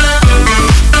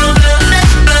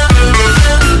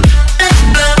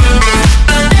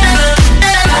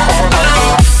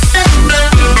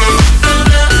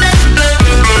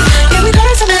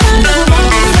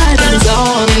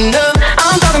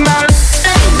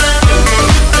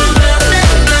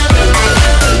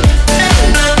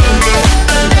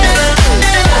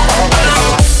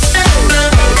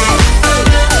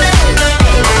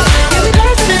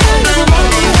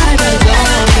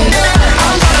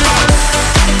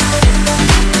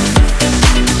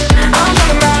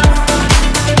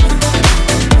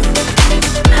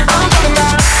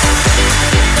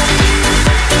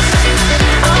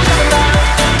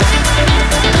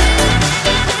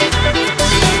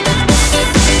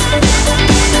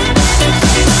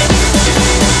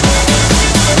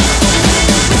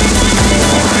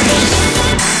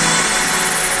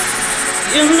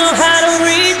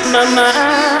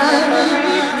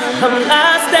 I'm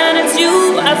lost and it's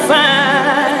you I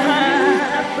find.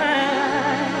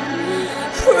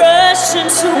 Rush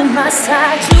into my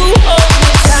side, you hold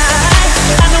me tight.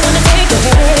 I don't wanna take it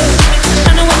away.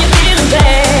 I know when you're feeling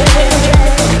bad.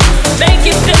 Make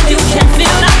you feel you can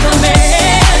feel like a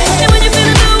man. And when you're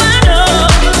feeling blue, I know.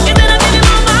 And then I give you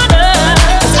all my love.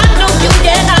 'Cause I know you,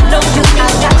 yeah, I know you. I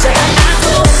got you, I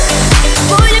know.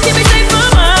 Boy, you keep me safe from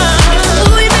harm.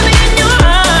 Ooh, you feel me in your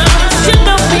arms. You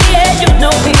know me, yeah, you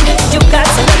know me. You got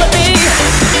to never be.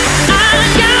 I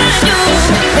got you,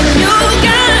 and you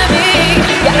got me.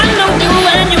 Yeah, I know you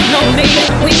and you know me.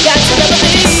 We got to never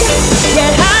be.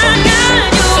 Yeah, I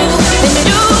got you, and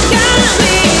you got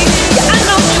me.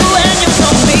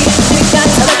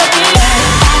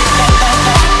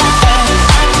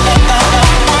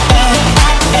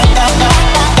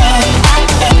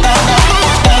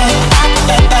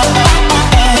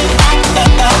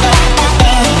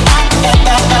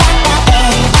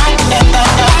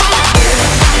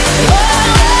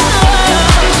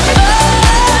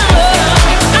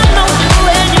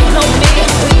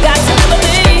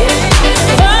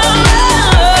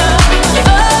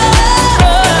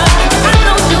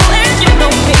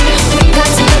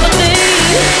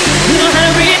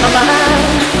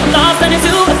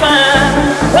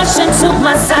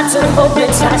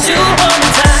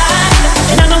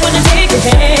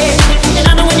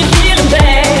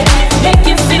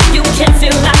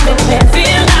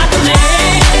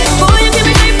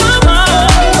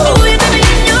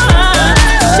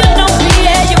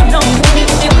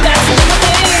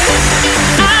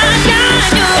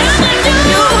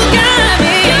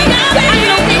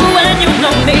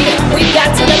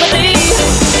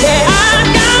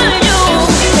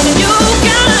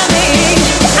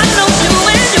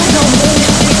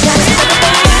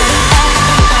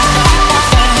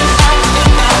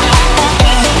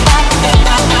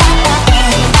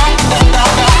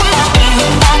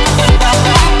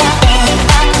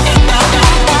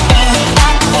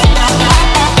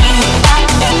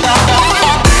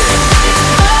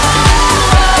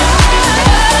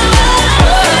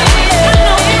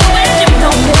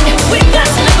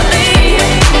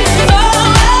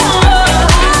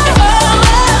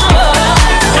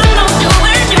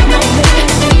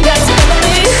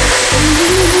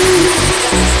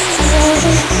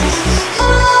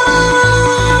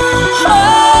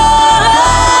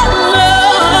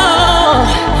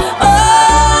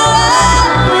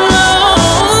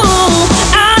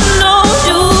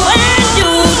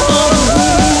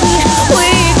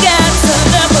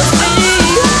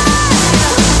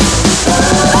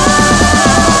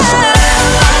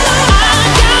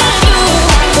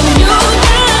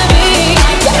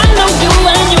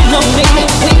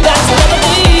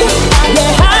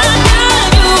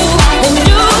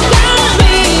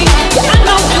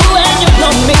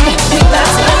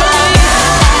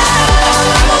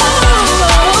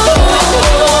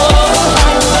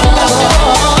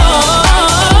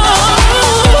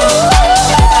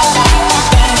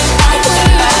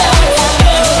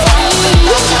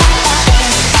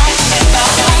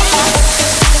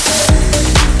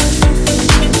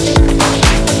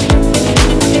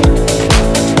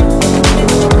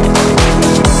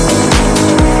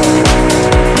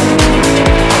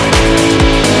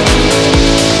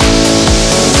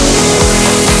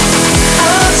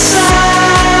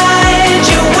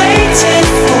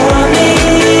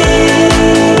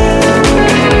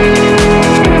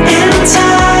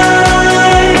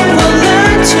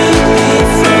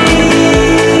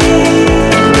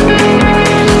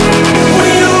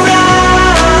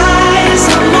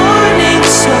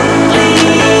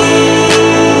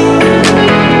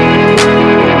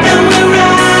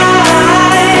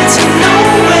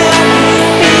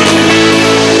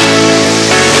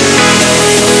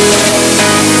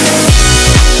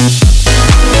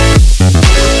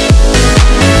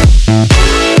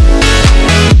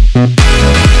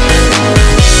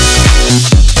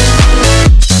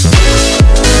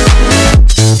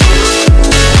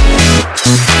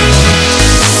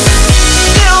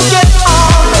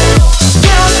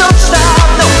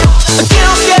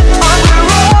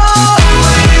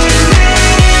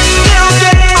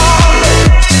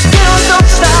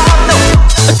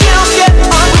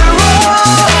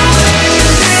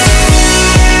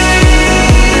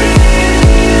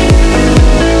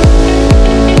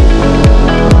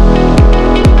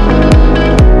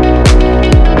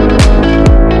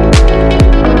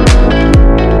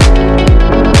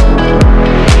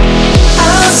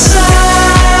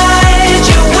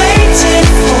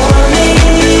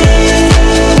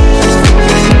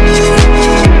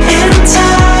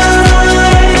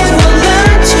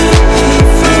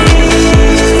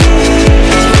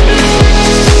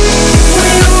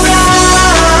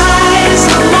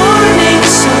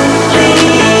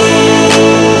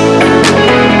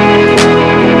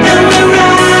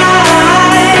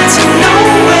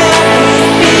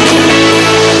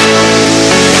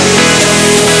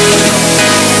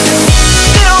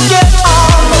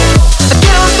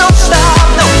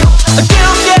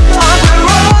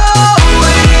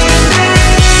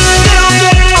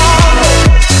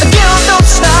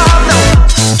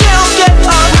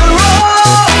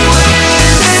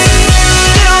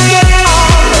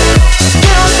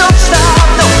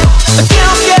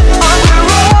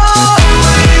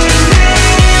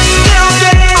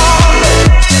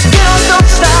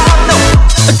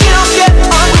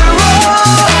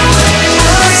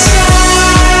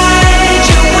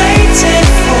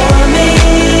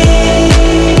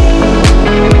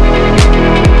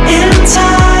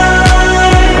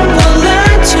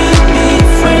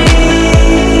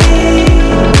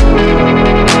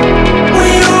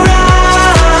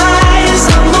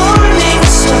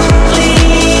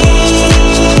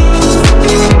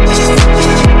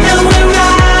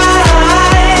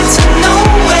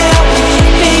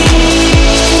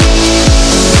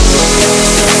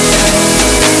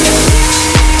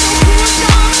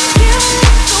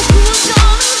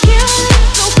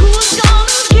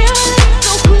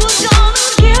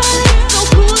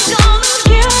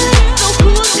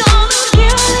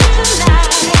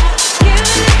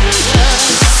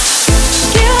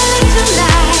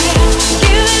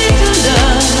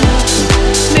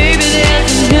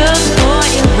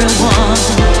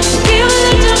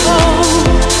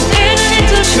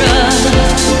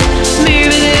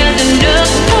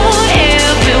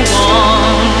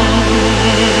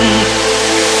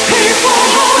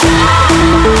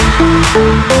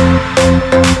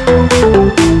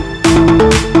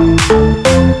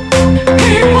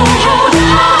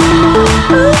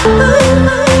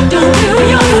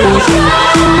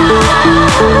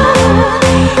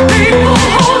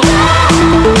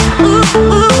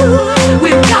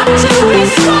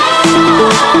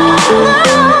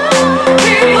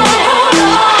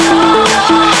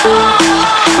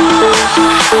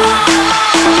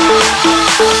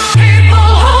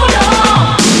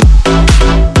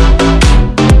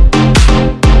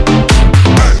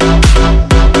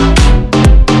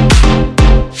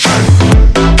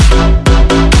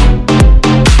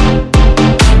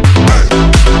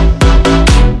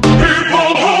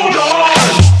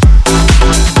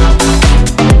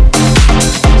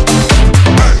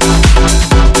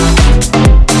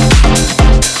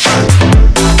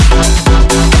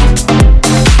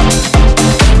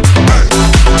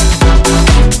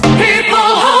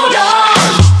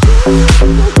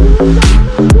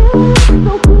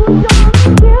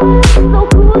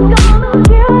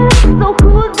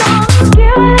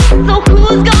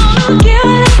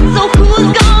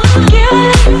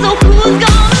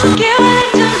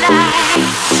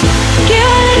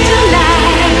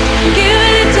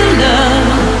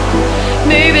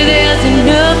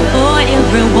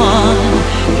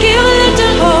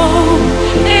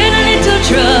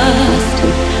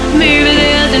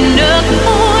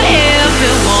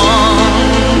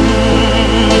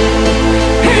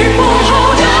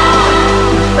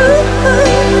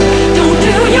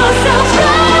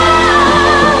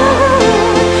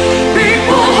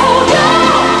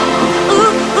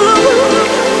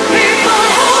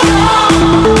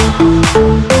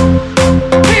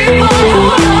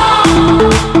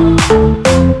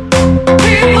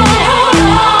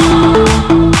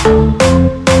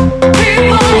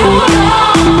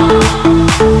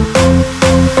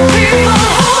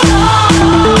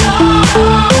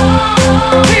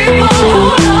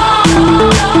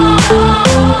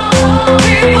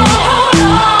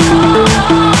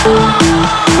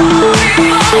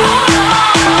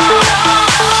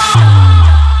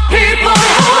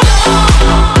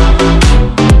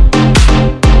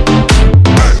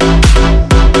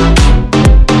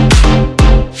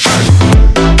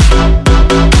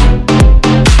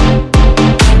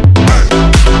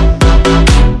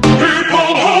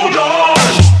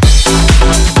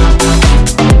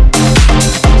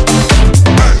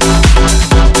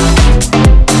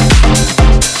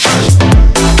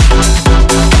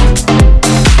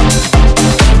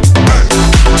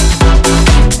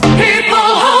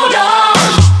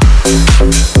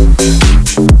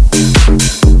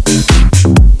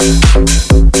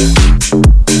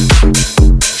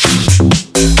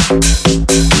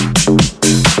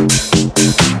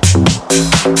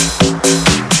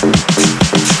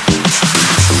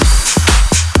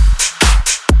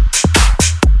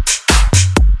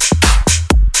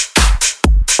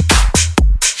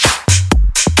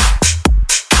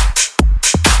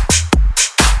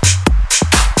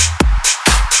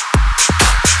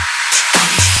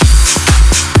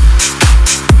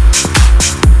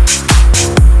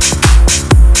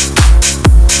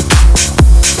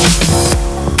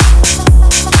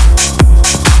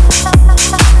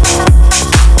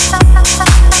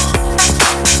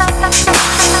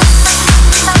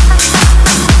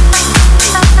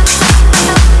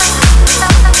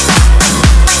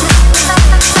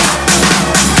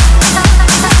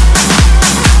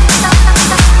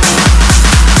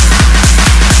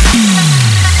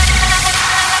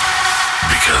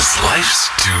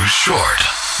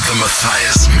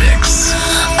 Matthias mix.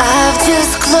 I've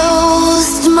just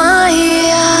closed my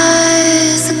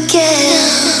eyes again,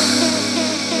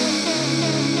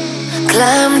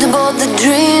 climbed aboard the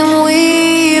dream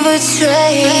we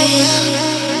betrayed.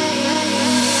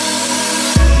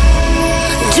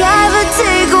 Driver,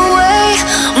 take away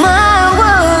my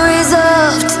worries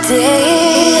of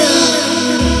today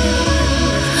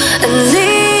and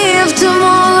leave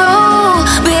tomorrow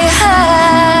behind.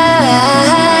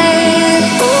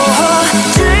 Oh,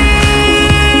 dreamweaver,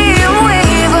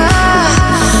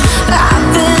 I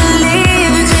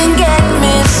believe you can get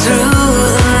me through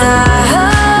the night.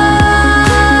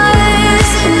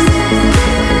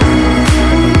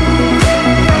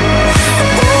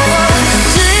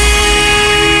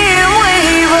 Dreamweaver,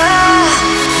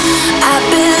 I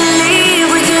believe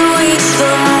we can reach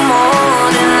the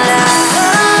morning light.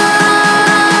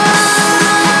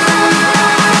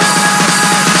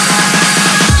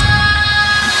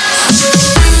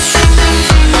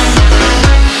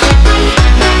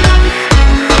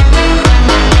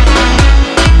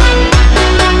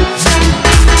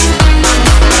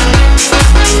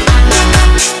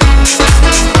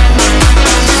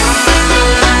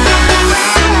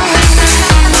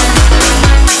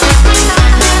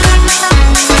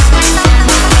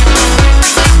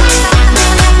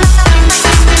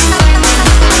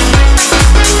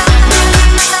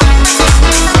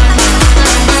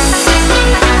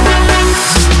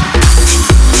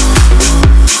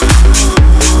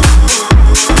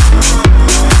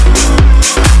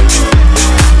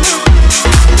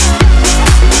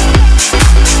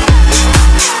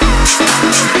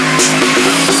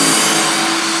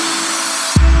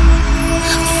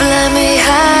 Fly me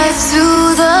high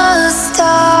through the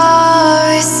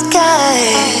starry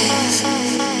skies,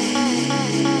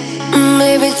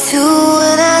 maybe to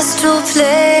an astral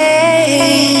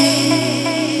plane.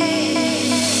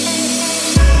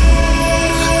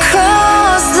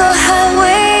 Cross the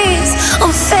highways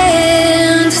of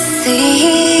fantasy.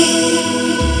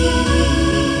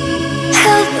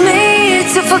 Help me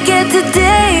to forget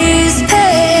today's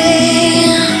pain.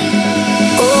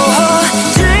 Oh,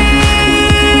 dreamweaver,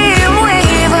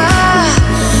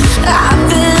 I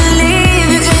believe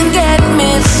you can get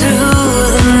me through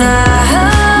the night.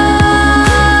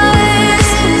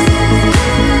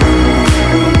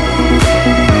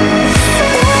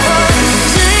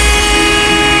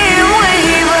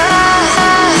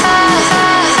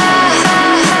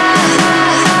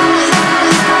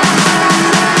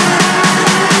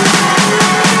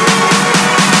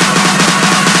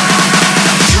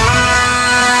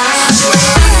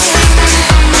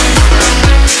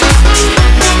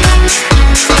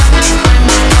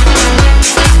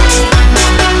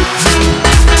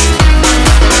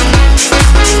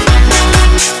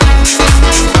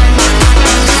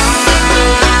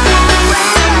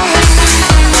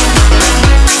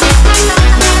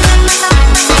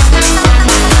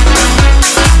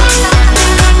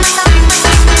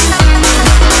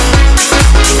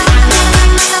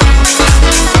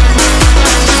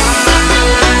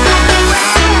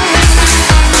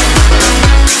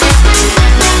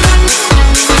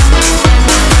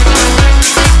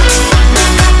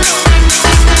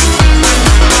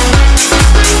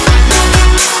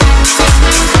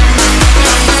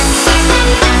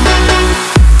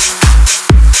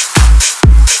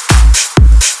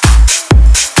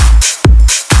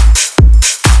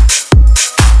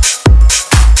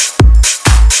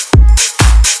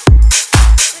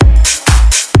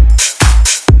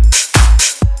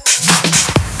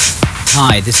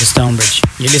 Hi, this is Stonebridge.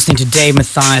 You're listening to Dave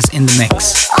Matthias in the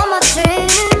mix. All my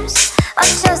dreams are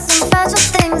just some fragile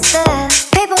things that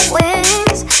paper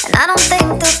wings, and I don't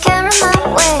think they'll carry my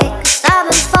weight. 'Cause I've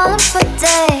been falling for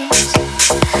days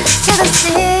to the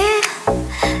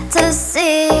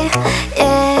sea,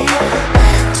 yeah.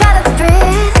 Try to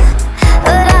breathe,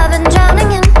 but I've been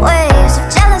drowning in waves of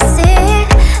jealousy,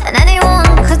 and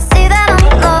anyone could see that I'm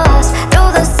lost.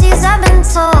 Through the seas I've been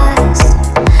tossed,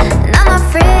 and I'm not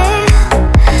free.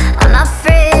 I'm not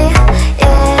free,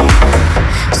 yeah.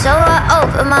 So I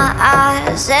open my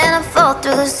eyes and I fall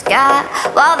through the sky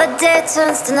while the day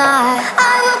turns to night.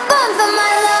 I will burn for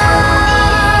my life,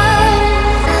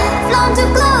 flown too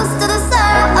close to the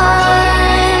sun,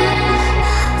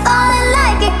 falling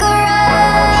like it could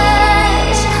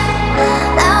rush.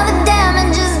 Now the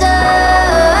damage is done.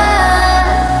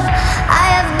 I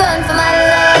have burned for my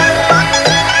love.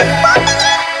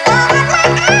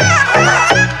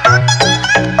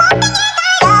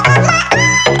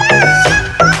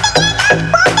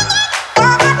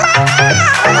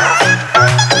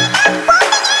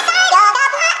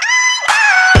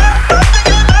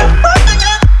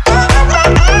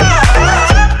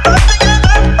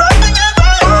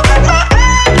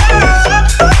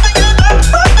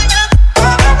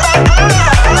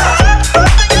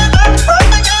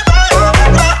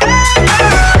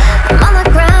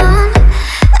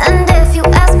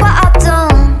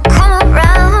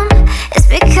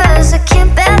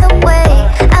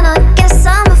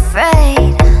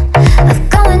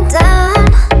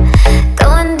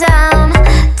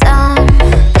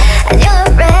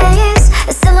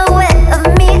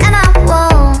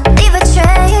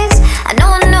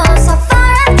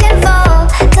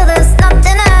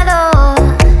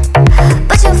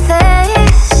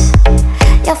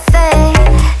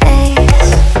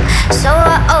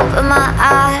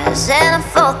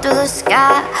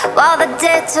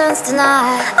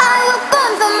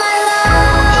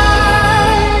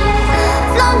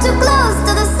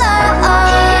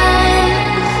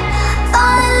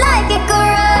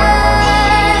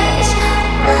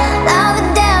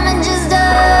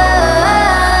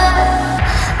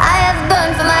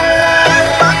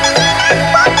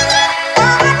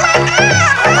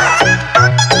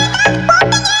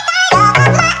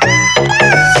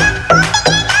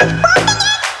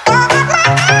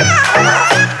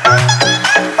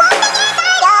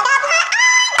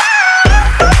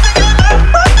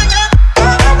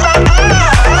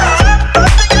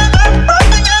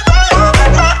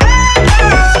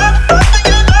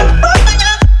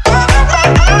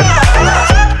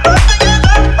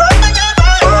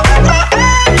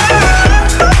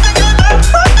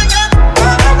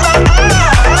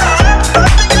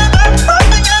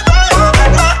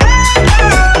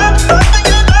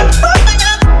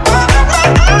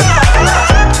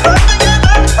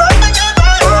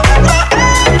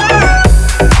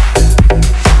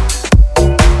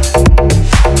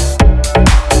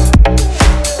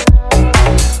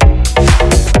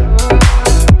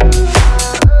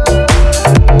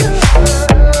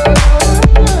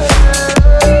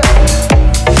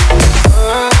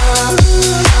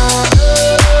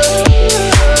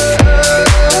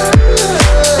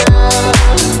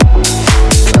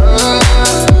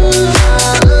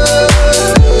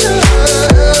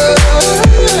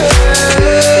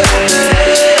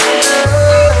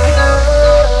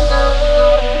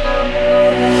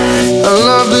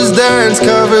 dance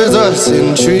covers us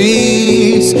in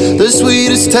trees. The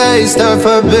sweetest taste of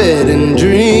forbidden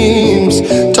dreams.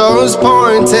 Toes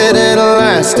pointed in a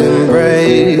last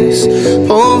embrace.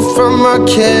 Pull from a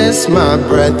kiss, my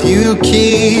breath you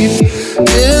keep.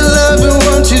 Dear lover,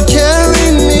 won't you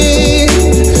carry me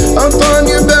up on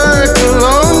your back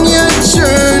along your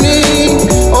journey?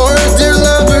 Or dear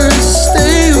lover,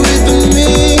 stay with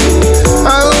me.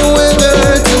 I will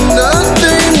wither to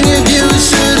nothing if you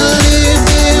should leave.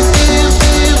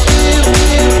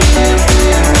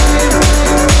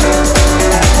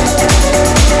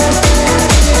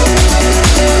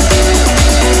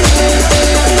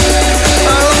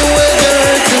 I will wither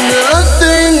to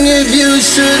nothing if you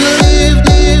should leave.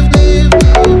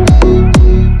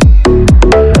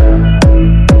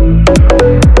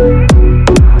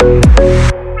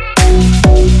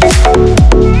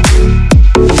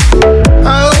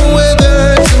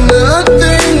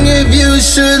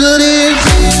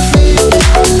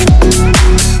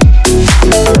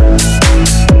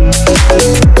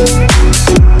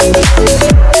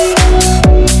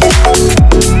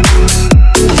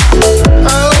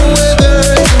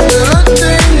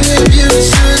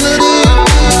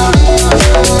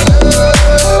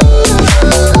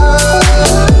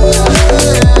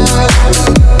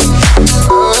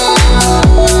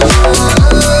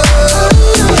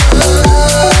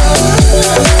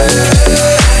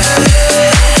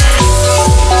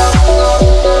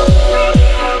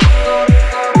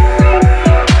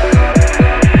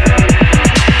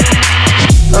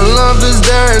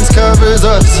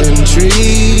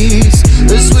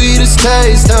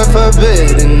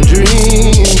 Forbidden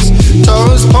dreams,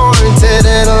 toes pointed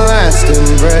in a last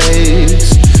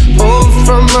embrace. Pull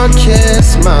from a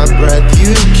kiss, my breath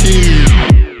you keep.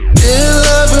 Dear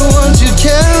lover, won't you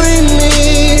carry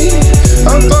me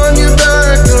up on your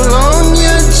back along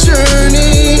your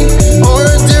journey? Or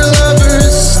dear lover,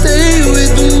 stay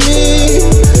with me.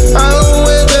 I'll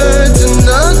wither to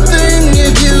nothing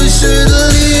if you should leave.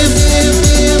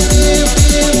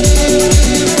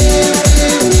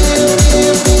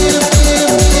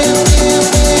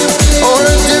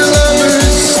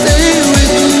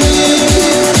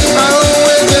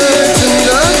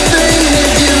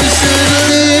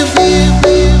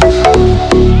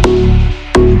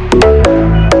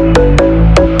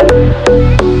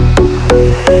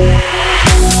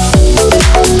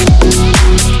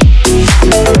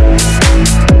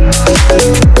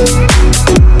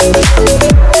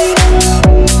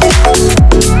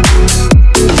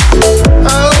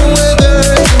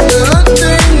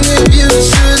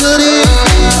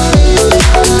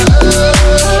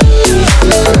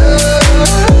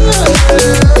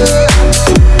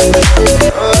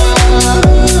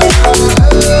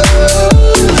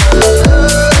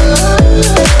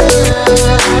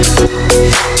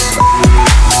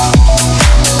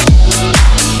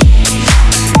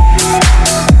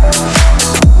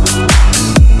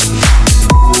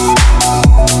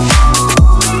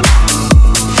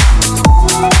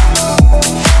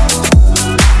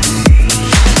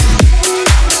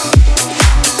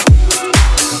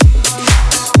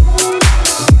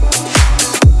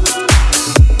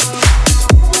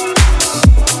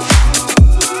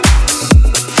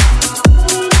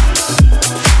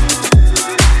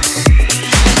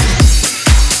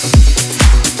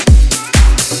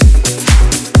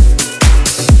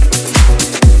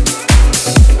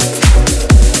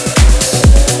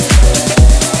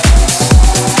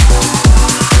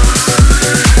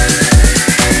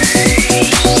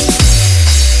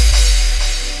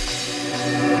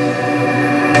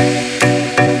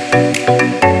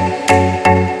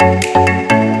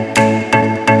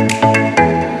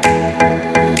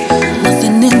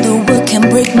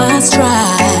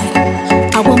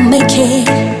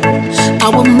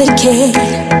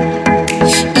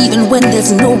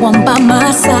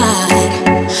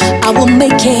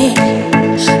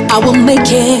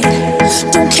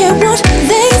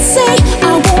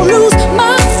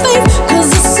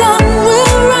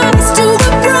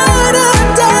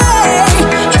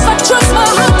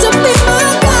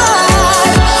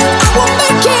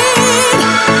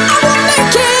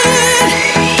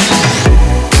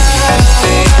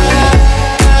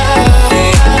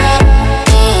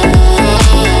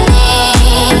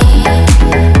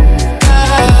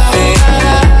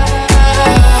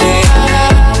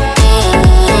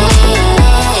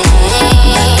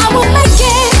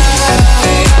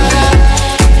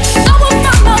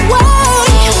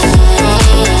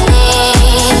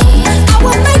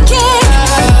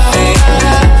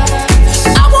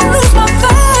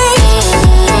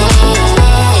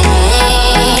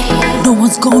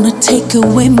 take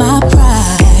away my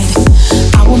pride.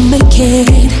 I will make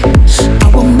it. I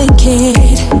will make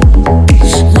it.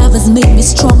 Love has made me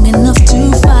strong enough to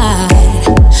fight.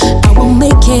 I will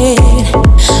make it.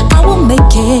 I will make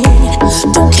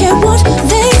it. Don't care what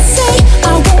they say.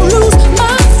 I won't lose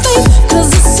my faith. 'Cause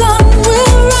the sun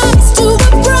will rise to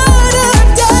a brighter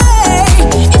day.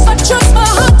 If I trust my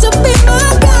heart to be my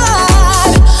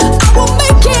guide, I will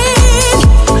make it.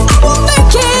 I will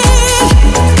make it.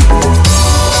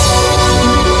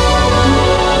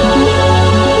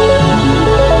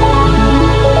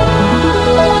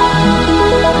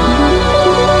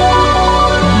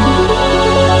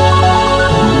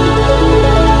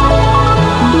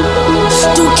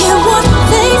 Don't care what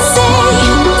they say.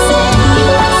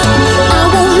 I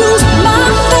won't lose my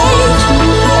faith.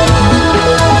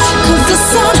 'Cause the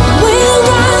sun will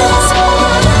rise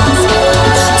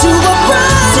to a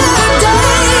brighter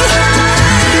day.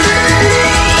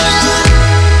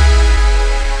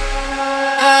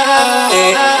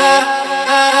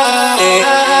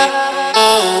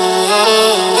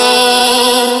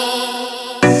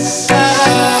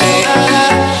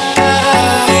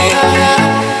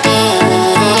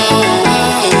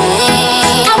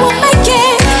 I will make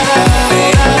it.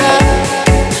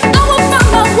 I will find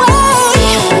my way.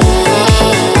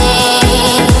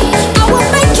 I will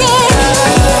make it.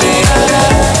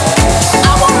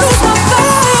 I won't lose my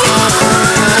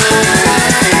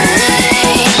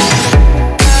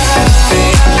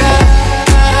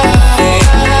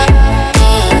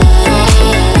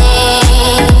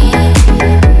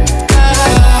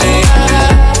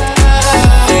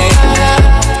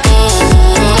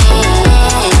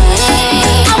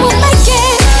I will make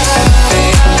it.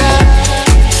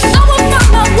 I will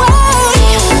find my way.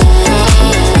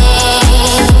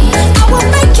 I will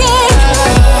make it.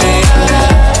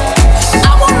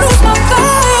 I won't lose my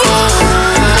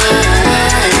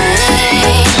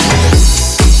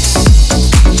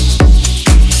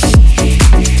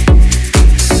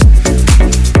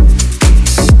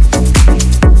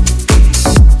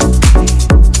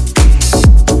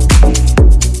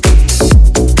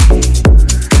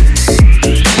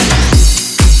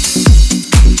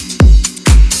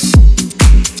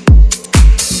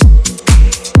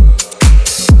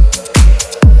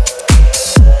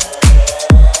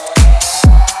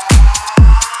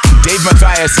Dave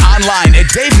Mathias online at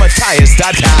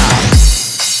DaveMathias.com.